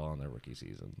played football in their rookie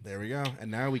season. There we go. And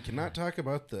now we cannot talk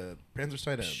about the Panthers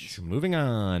tight ends. Moving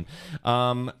on.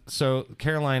 So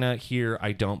Carolina here,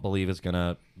 I don't believe is going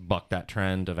to buck that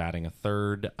trend of adding a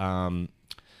third. I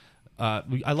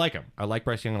like him. I like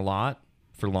Bryce Young a lot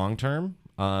for long term.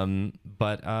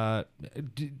 But I'm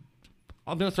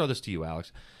going to throw this to you,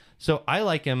 Alex. So I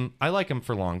like him. I like him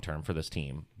for long term for this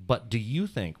team. But what do you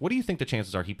think the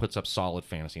chances are he puts up solid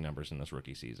fantasy numbers in this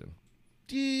rookie season?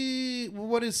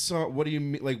 What do you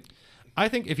mean? Like, I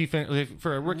think if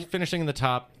for a rookie finishing in the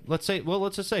top, let's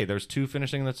just say there's two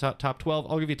finishing in the top 12.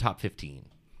 I'll give you top 15. What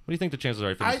do you think the chances are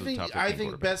he finishes in the top 15? I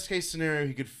think best case scenario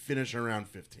he could finish around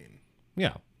 15.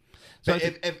 Yeah. So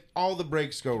if all the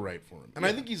breaks go right for him, and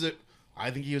I think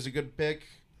he was a good pick.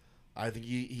 I think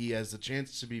he has the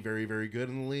chance to be very, very good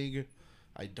in the league.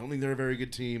 I don't think they're a very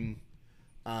good team.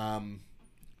 I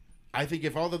think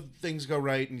if all the things go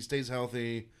right and he stays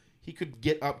healthy, he could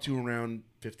get up to around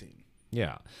 15.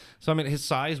 Yeah. So, I mean, his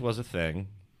size was a thing,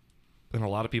 and a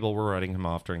lot of people were writing him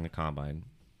off during the combine.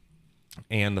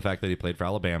 And the fact that he played for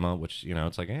Alabama, which,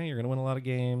 it's like, hey, you're going to win a lot of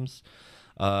games.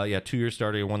 2-year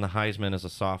starter. He won the Heisman as a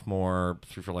sophomore,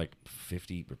 threw for like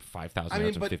 5,000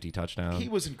 yards and 50 touchdowns. He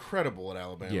was incredible at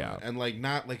Alabama. Yeah. And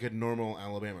not like a normal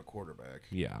Alabama quarterback.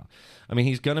 Yeah. I mean,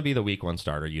 he's going to be the week one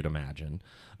starter, you'd imagine.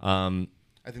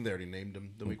 I think they already named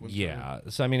him the week one starter. Yeah.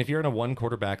 So, I mean, if you're in a one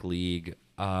quarterback league,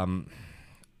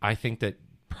 I think that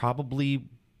probably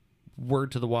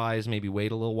word to the wise, maybe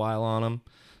wait a little while on him,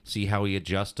 see how he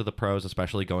adjusts to the pros,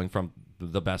 especially going from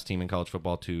the best team in college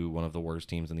football to one of the worst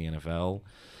teams in the NFL.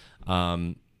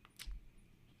 I've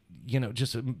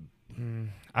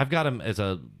got him as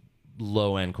a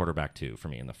low-end quarterback, too, for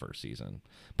me in the first season.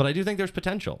 But I do think there's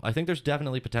potential. I think there's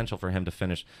definitely potential for him to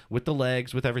finish with the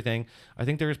legs, with everything. I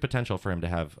think there is potential for him to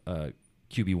have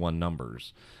QB1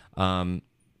 numbers.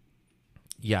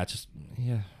 It's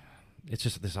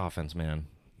just this offense, man.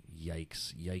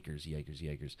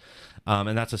 Yikers.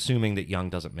 And that's assuming that Young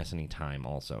doesn't miss any time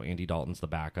also. Andy Dalton's the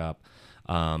backup.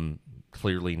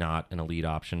 Clearly not an elite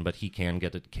option, but he can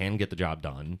get the job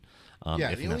done.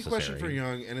 The only question for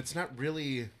Young, and it's not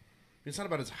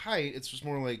about his height, it's just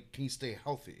more like, can he stay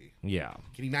healthy? Yeah.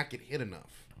 Can he not get hit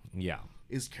enough? Yeah.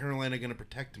 Is Carolina going to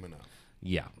protect him enough?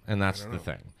 Yeah, and that's the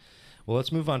thing. Well,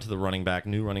 let's move on to the running back.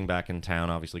 New running back in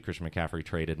town. Obviously, Christian McCaffrey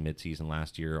traded midseason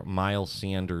last year. Miles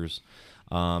Sanders,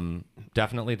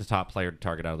 definitely the top player to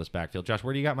target out of this backfield. Josh,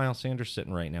 where do you got Miles Sanders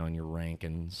sitting right now in your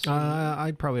rankings?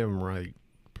 I'd probably have him right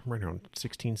around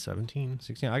 16, 17.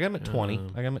 16. I got him at 20.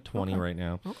 I got him at 20 right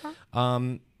now.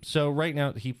 Okay. So right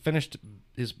now, he finished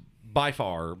his by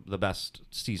far the best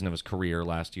season of his career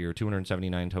last year.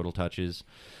 279 total touches.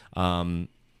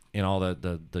 In all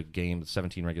the games,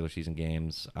 17 regular season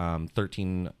games,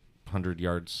 1,300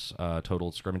 yards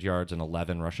total scrimmage yards and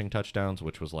 11 rushing touchdowns,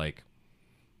 which was like,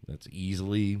 that's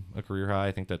easily a career high.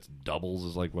 I think that's doubles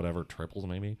is like whatever, triples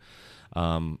maybe.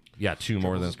 Two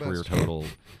more than his career total.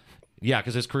 Yeah,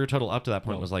 because his career total up to that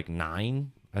point was like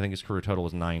 9. I think his career total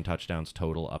was 9 touchdowns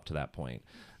total up to that point,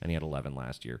 and he had 11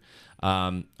 last year.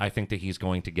 I think that he's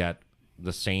going to get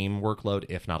the same workload,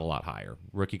 if not a lot higher.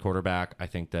 Rookie quarterback, I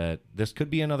think that this could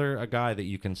be a guy that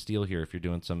you can steal here if you're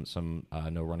doing some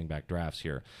no running back drafts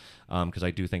here, because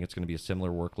I do think it's going to be a similar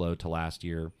workload to last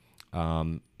year,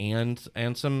 and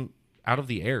some out of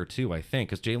the air too. I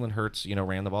think because Jalen Hurts,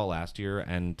 ran the ball last year,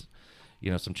 and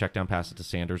some check down passes to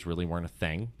Sanders really weren't a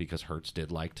thing because Hurts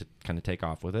did like to kind of take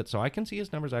off with it. So I can see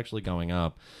his numbers actually going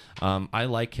up. I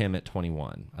like him at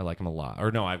 21. I like him a lot.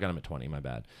 Or no, I've got him at 20, my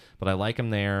bad. But I like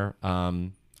him there.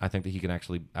 I think that he can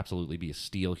actually absolutely be a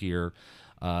steal here.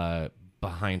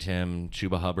 Behind him,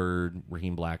 Chuba Hubbard,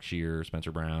 Raheem Blackshear,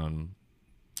 Spencer Brown.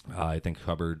 I think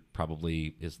Hubbard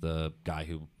probably is the guy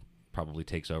who probably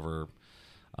takes over.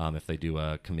 If they do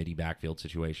a committee backfield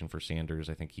situation for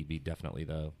Sanders, I think he'd be definitely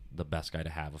the best guy to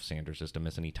have if Sanders is to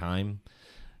miss any time.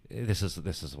 This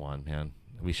is one, man.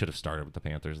 We should have started with the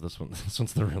Panthers. This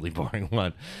one's the really boring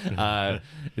one.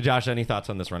 Josh, any thoughts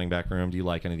on this running back room? Do you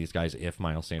like any of these guys if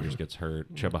Miles Sanders gets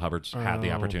hurt? Chuba Hubbard's had the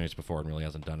opportunities before and really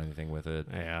hasn't done anything with it.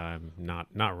 Yeah, not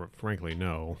frankly,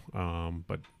 no.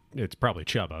 But it's probably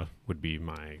Chuba would be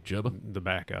the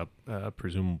backup,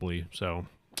 presumably. So.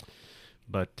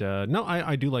 But no,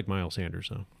 I do like Miles Sanders,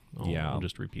 though. I'll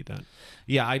just repeat that.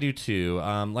 Yeah, I do too.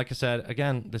 Like I said,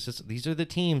 again, these are the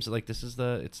teams. Like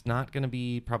it's not going to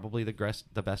be probably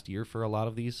the best year for a lot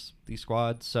of these these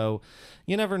squads. So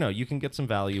you never know. You can get some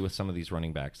value with some of these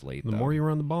running backs late. The more you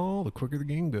run the ball, the quicker the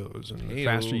game goes, and the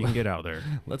faster you can get out there.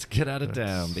 Let's get out of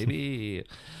town, baby.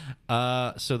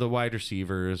 So the wide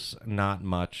receivers, not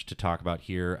much to talk about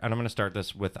here. And I'm going to start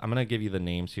this with, I'm going to give you the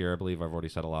names here. I believe I've already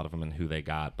said a lot of them and who they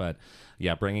got. But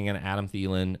yeah, bringing in Adam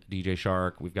Thielen, DJ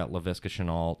Shark. We've got Laviska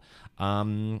Shenault.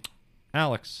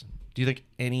 Alex, do you think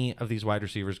any of these wide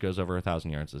receivers goes over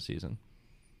 1,000 yards this season?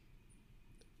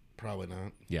 Probably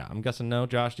not. Yeah, I'm guessing no.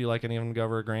 Josh, do you like any of them to go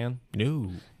over a grand?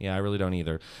 No. Yeah, I really don't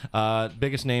either.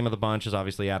 Biggest name of the bunch is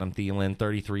obviously Adam Thielen,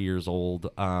 33 years old,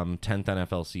 10th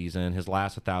NFL season. His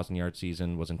last 1,000-yard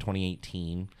season was in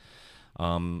 2018.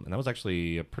 And that was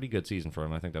actually a pretty good season for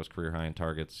him. I think that was career high in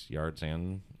targets, yards,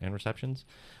 and receptions.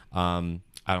 I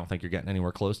don't think you're getting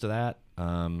anywhere close to that.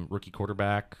 Rookie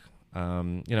quarterback.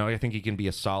 I think he can be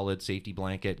a solid safety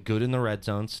blanket, good in the red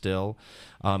zone still.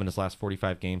 In his last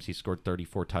 45 games, he scored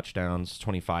 34 touchdowns,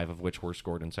 25 of which were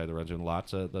scored inside the red zone.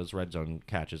 Lots of those red zone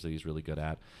catches that he's really good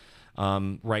at.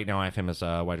 Right now, I have him as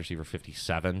a wide receiver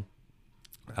 57.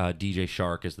 DJ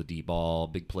Shark is the deep ball,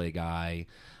 big play guy,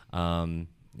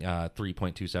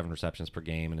 3.27 receptions per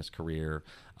game in his career.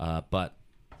 But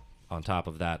on top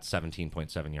of that,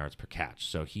 17.7 yards per catch.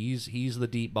 So he's the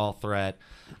deep ball threat.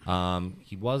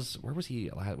 He was, where was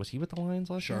he? Was he with the Lions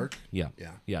last year? Shark? Yeah.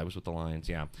 I was with the Lions.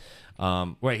 Yeah.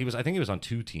 I think he was on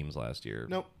 2 teams last year.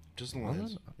 Nope, just the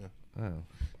Lions. Yeah. Oh.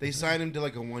 They signed him to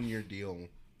like a 1-year deal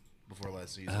before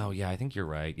last season. Oh yeah, I think you're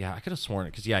right. Yeah, I could have sworn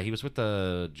it because he was with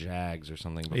the Jags or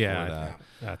something before that.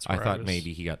 That's I thought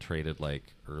maybe he got traded like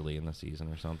early in the season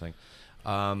or something.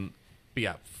 But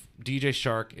yeah, DJ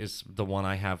Shark is the one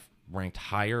I have ranked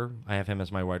higher. I have him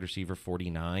as my wide receiver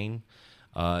 49.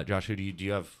 Josh, who do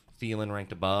you have Thielen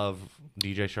ranked above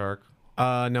DJ Shark?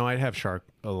 No, I'd have Shark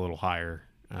a little higher.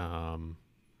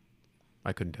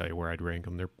 I couldn't tell you where I'd rank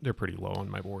them. They're pretty low on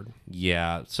my board.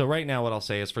 Yeah. So right now, what I'll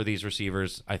say is for these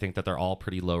receivers, I think that they're all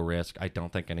pretty low risk. I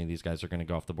don't think any of these guys are going to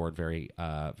go off the board very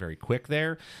quick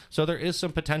there. So there is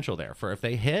some potential there for if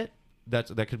they hit.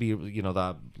 That could be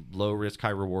the low risk, high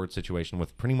reward situation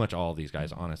with pretty much all of these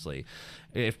guys. Honestly,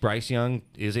 if Bryce Young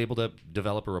is able to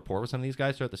develop a rapport with some of these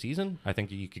guys throughout the season, I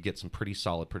think you could get some pretty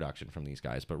solid production from these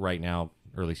guys. But right now,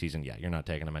 early season, you're not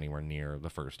taking them anywhere near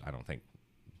the first. I don't think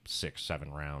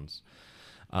 6-7 rounds.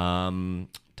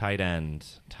 Tight end.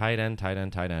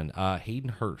 Hayden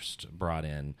Hurst brought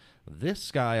in.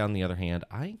 This guy, on the other hand,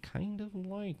 I kind of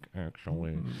like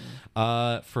actually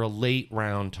for a late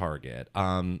round target.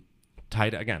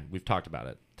 Again, we've talked about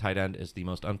it. Tight end is the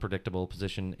most unpredictable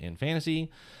position in fantasy.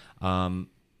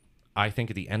 I think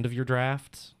at the end of your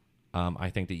draft, I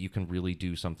think that you can really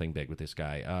do something big with this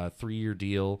guy. 3-year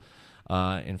deal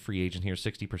in free agent here,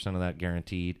 60% of that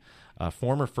guaranteed.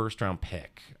 Former first-round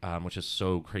pick, which is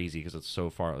so crazy because it's so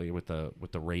far with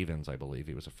the Ravens. I believe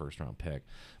he was a first-round pick,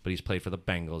 but he's played for the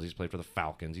Bengals. He's played for the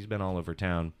Falcons. He's been all over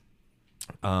town.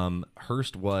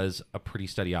 Hurst was a pretty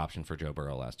steady option for Joe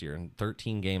Burrow last year. In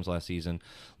 13 games last season,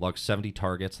 logged 70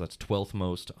 targets. That's 12th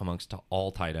most amongst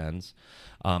all tight ends.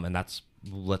 And that's,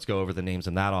 let's go over the names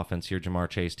in that offense here. Jamar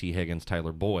Chase, T. Higgins,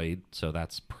 Tyler Boyd. So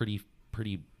that's pretty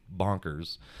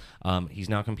bonkers. He's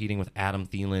now competing with Adam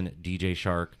Thielen, DJ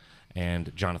Shark,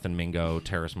 and Jonathan Mingo,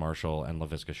 Terrace Marshall, and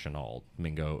Laviska Shenault.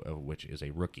 Mingo, which is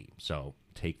a rookie. So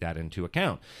take that into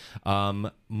account.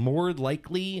 More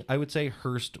likely, I would say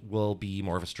Hurst will be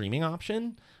more of a streaming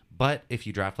option. But if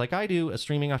you draft like I do, a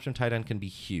streaming option tight end can be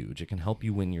huge. It can help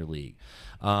you win your league.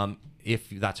 If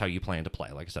that's how you plan to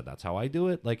play. Like I said, that's how I do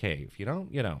it. Like, hey, if you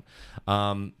don't, you don't.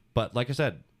 But like I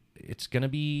said, it's going to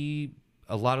be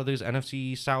a lot of those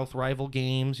NFC South rival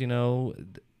games,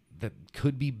 that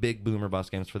could be big boomer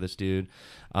bust games for this dude.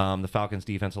 The Falcons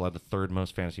defense allowed the 3rd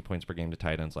most fantasy points per game to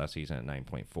tight ends last season at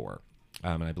 9.4.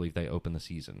 And I believe they opened the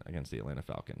season against the Atlanta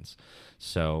Falcons.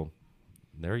 So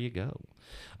there you go.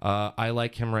 I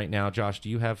like him right now. Josh,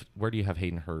 where do you have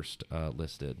Hayden Hurst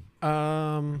listed?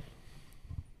 In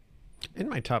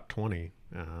my top 20.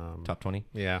 Top 20?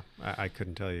 Yeah, I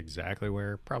couldn't tell you exactly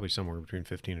where. Probably somewhere between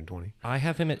 15 and 20. I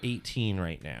have him at 18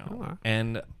 right now. Oh, wow.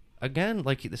 And again,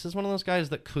 like, this is one of those guys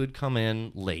that could come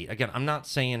in late. Again, I'm not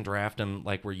saying draft him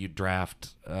like where you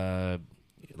draft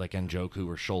like Njoku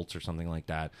or Schultz or something like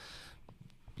that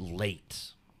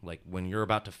late. Like when you're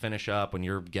about to finish up, when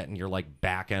you're getting your like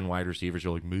back end wide receivers,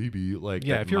 you're like maybe like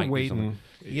if you're waiting,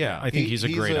 I think he's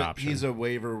a great option. He's a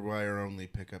waiver wire only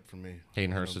pickup for me.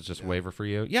 Hayden Hurst is just waiver for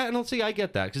you. Yeah, and let's see, I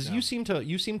get that because you seem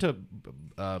to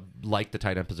like the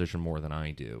tight end position more than I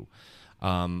do.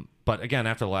 But again,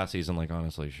 after the last season, like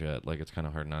honestly, shit, like it's kind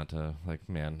of hard not to like.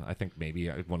 Man, I think maybe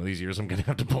one of these years I'm gonna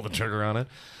have to pull the trigger on it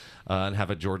and have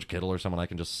a George Kittle or someone I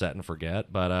can just set and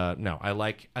forget. But no, I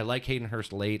like Hayden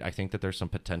Hurst late. I think that there's some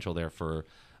potential there for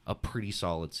a pretty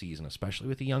solid season, especially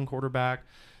with a young quarterback.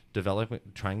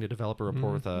 Trying to develop a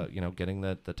rapport with getting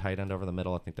the tight end over the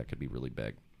middle. I think that could be really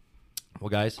big. Well,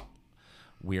 guys,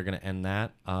 we are going to end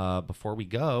that. Before we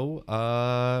go,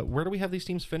 where do we have these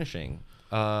teams finishing?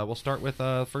 We'll start with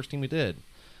the first team we did.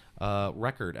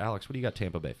 Record, Alex, what do you got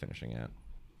Tampa Bay finishing at?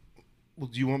 Well,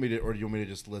 do you want me to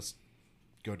just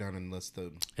go down and list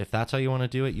the... If that's how you want to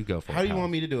do it, you go for it. How do you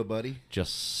want me to do it, buddy?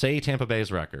 Just say Tampa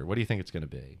Bay's record. What do you think it's going to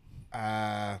be?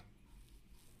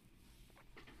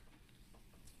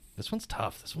 This one's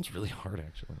tough. This one's really hard,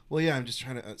 actually. Well, yeah, I'm just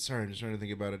trying to... I'm just trying to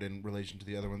think about it in relation to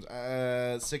the other ones.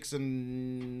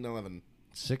 6-11.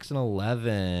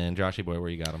 6-11. Joshy boy, where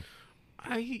you got them?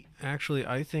 I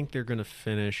think they're going to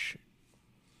finish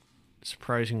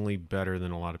surprisingly better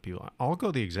than a lot of people. I'll go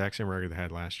the exact same record they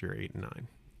had last year, 8-9.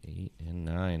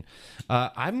 8-9.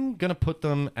 I'm going to put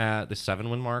them at the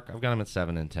 7-win mark. I've got them at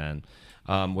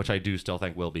 7-10, which I do still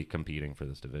think will be competing for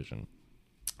this division.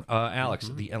 Alex,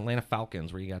 the Atlanta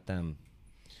Falcons, where you got them?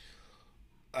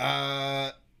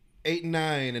 8-9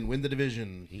 and win the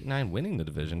division. 8-9 winning the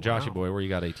division. Wow. Joshy boy, where you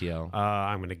got ATL?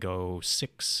 I'm going to go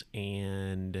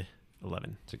 6-11.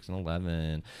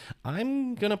 6-11.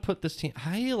 I'm going to put this team...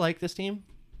 I like this team.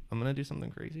 I'm going to do something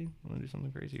crazy.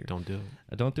 Here. Don't do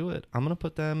it. Don't do it. I'm going to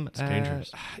put them It's dangerous.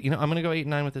 I'm going to go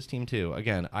 8-9 with this team, too.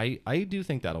 Again, I do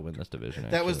think that'll win this division,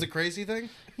 actually. That was the crazy thing?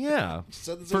 Yeah.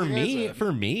 For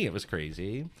me, it was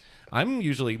crazy. I'm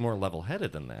usually more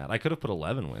level-headed than that. I could have put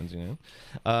 11 wins, New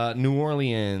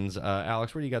Orleans.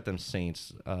 Alex, where do you got them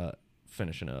Saints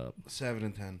finishing up?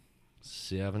 7-10.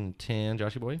 7-10.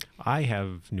 Joshy boy? I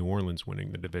have New Orleans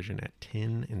winning the division at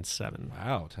 10-7.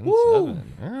 Wow, 10-7.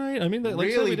 All right. I mean, like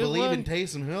really believe in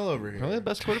Taysom Hill over here. Probably the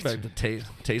best quarterback.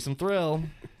 Taysom Thrill.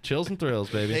 Chills and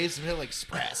thrills, baby. Taysom Hill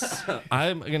Express.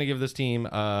 I'm going to give this team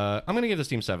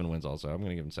 7 wins also. I'm going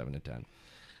to give them 7-10.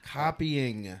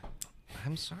 Copying.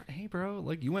 I'm sorry. Hey, bro.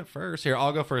 Like, you went first. Here,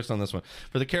 I'll go first on this one.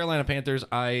 For the Carolina Panthers,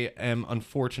 I am,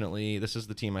 unfortunately, this is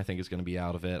the team I think is going to be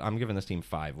out of it. I'm giving this team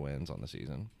 5 wins on the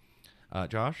season.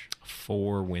 Josh?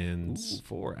 4 wins. Ooh,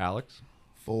 4. Alex?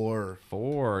 4.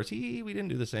 4. See, we didn't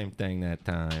do the same thing that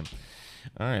time.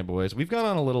 All right, boys. We've gone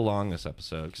on a little long this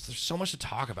episode because there's so much to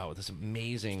talk about with this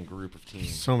amazing group of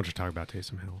teams. So much to talk about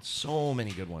Taysom Hill. So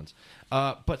many good ones.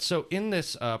 But so in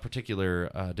this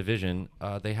particular division,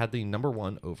 they had the number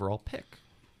 1 overall pick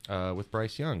with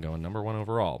Bryce Young going number 1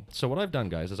 overall. So what I've done,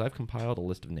 guys, is I've compiled a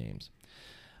list of names.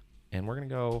 And we're going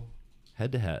to go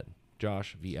head-to-head,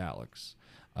 Josh v. Alex.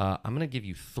 I'm going to give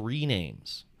you 3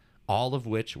 names, all of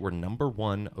which were number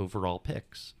 1 overall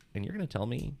picks. And you're going to tell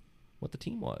me what the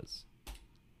team was.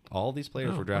 All these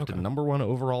players were drafted number 1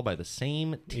 overall by the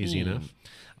same team. Easy enough.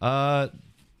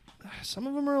 Some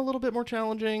of them are a little bit more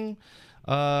challenging.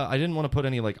 I didn't want to put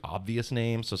any like obvious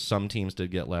names, so some teams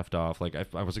did get left off. Like I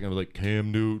wasn't going to be like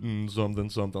Cam Newton,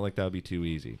 something like that would be too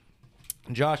easy.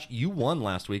 Josh, you won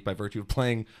last week by virtue of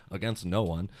playing against no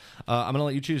one. I'm going to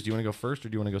let you choose. Do you want to go first or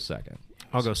do you want to go second?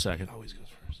 I'll go second. Always goes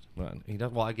first.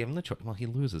 Well, I gave him the choice. Well, he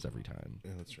loses every time.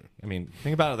 Yeah, that's true. I mean,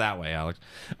 think about it that way, Alex.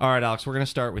 All right, Alex, we're going to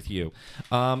start with you.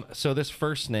 So this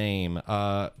first name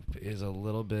is a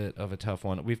little bit of a tough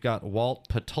one. We've got Walt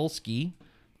Patulski,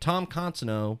 Tom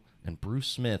Consono, and Bruce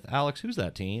Smith. Alex, who's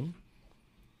that team?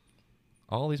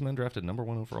 All these men drafted number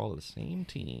 1 overall to the same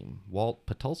team. Walt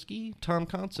Patulski, Tom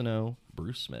Consono,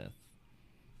 Bruce Smith.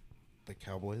 The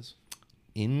Cowboys?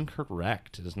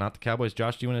 Incorrect. It is not the Cowboys.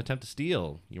 Josh, do you want to attempt to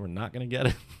steal? You are not going to get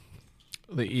it.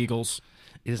 The Eagles.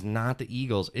 It is not the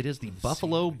Eagles. It is the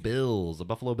Buffalo Bills. The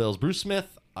Buffalo Bills. Bruce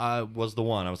Smith was the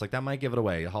one. I was like, that might give it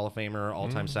away. A Hall of Famer,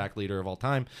 all-time sack leader of all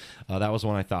time. That was the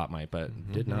one I thought might,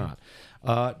 but did not.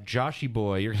 Joshy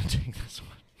boy, you're going to take this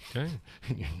one. Okay.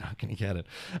 You're not going to get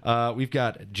it. We've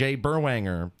got Jay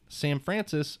Berwanger, Sam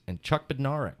Francis, and Chuck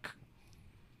Bednarik.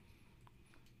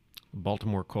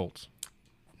 Baltimore Colts.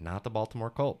 Not the Baltimore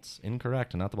Colts.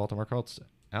 Incorrect. Not the Baltimore Colts.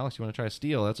 Alex, you want to try a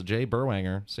steal? That's Jay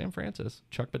Berwanger, Sam Francis,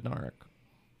 Chuck Bednarik.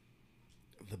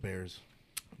 The Bears.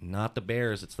 Not the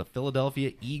Bears. It's the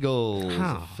Philadelphia Eagles.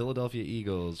 Oh. Philadelphia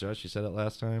Eagles. Josh, you said it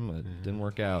last time. It didn't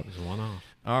work out. It was one off.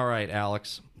 All right,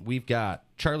 Alex. We've got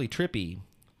Charlie Trippy,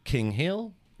 King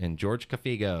Hill, and George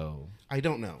Cafigo. I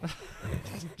don't know.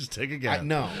 Just take a guess.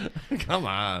 No. Come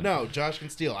on. No, Josh can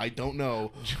steal. I don't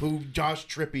know who Josh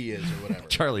Trippy is or whatever.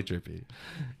 Charlie Trippy.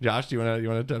 Josh, do you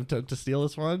want to steal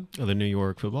this one? The New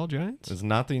York Football Giants? It's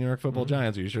not the New York Football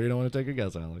Giants. Are you sure you don't want to take a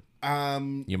guess, Alex?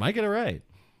 You might get it right.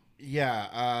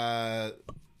 Yeah.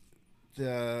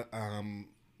 The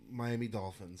Miami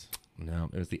Dolphins. No,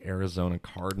 it was the Arizona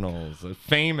Cardinals. The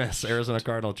famous Arizona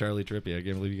Cardinal, Charlie Trippier. I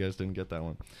can't believe you guys didn't get that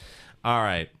one. All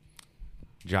right.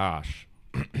 Josh.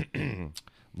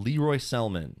 Leroy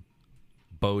Selman.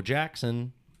 Bo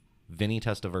Jackson. Vinny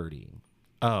Testaverde.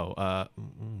 Oh,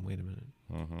 wait a minute.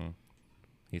 Mm-hmm.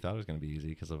 He thought it was going to be easy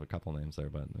because of a couple names there,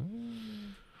 but...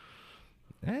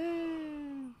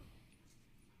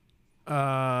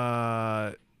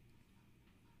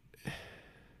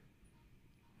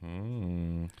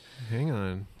 Hang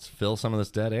on. Let's fill some of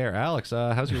this dead air. Alex,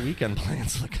 how's your weekend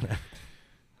plans looking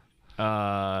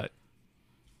at?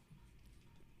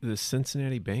 The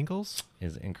Cincinnati Bengals?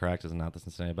 Is incorrect. Is not the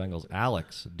Cincinnati Bengals.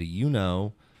 Alex, do you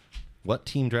know what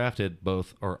team drafted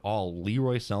both or all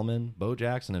Leroy Selman, Bo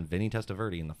Jackson, and Vinny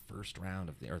Testaverde in the first round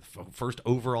of the first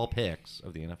overall picks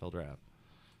of the NFL draft?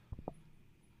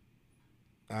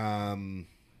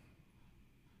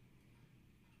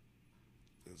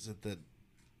 Is it the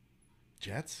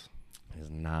Jets? Is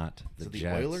not the Is it the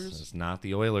Jets. Oilers? It's not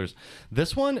the Oilers.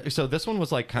 This one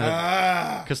was like kind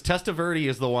of because Testaverde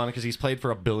is the one because he's played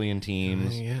for a billion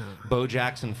teams. Yeah. Bo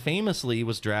Jackson famously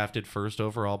was drafted first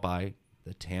overall by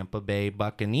the Tampa Bay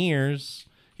Buccaneers.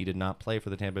 He did not play for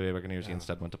the Tampa Bay Buccaneers. He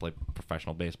instead went to play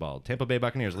professional baseball. Tampa Bay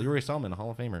Buccaneers. Leroy Selman, a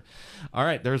Hall of Famer. All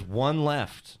right, there's one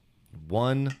left.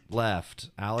 One left.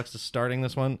 Alex is starting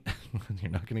this one.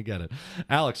 You're not going to get it.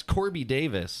 Alex, Corby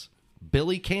Davis,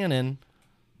 Billy Cannon.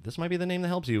 This might be the name that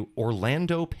helps you.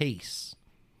 Orlando Pace.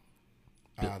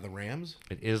 The Rams?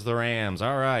 It is the Rams.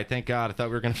 All right. Thank God. I thought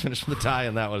we were going to finish with a tie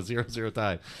on that one. 0-0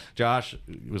 tie. Josh,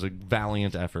 it was a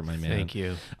valiant effort, my man. Thank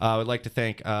you. I would like to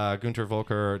thank Gunter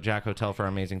Volker, Jack Hotel for our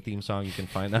amazing theme song. You can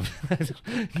find them.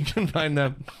 You can find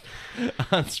them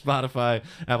on Spotify,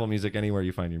 Apple Music, anywhere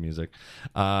you find your music.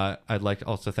 I'd like to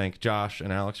also thank Josh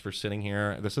and Alex for sitting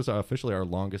here. This is officially our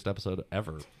longest episode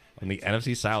ever. In the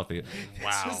NFC South. Wow.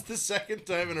 This is the second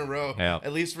time in a row, Yeah.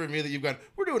 at least for me, that you've gone,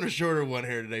 we're doing a shorter one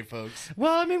here today, folks.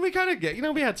 Well, I mean, we kind of get,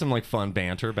 we had some like fun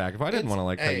banter back. If I didn't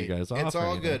want to cut you guys off. It's or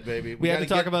all anything. good, baby. We had to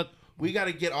talk about. We got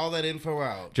to get all that info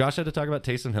out. Josh had to talk about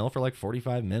Taysom Hill for like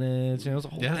 45 minutes. It was a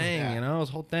whole thing. Yeah. It was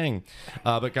a whole thing.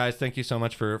 But guys, thank you so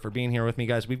much for being here with me,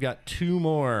 guys. We've got two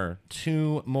more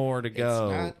to go. It's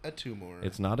not a two more.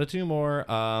 It's not a two more.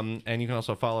 And you can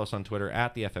also follow us on Twitter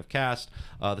at the FFcast.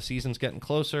 The season's getting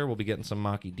closer. We'll be getting some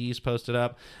Maki D's posted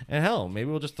up. And hell,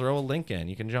 maybe we'll just throw a link in.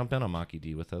 You can jump in on Maki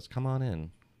D with us. Come on in.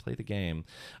 Play the game.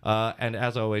 And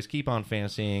as always, keep on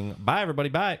fantasying. Bye, everybody.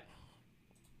 Bye.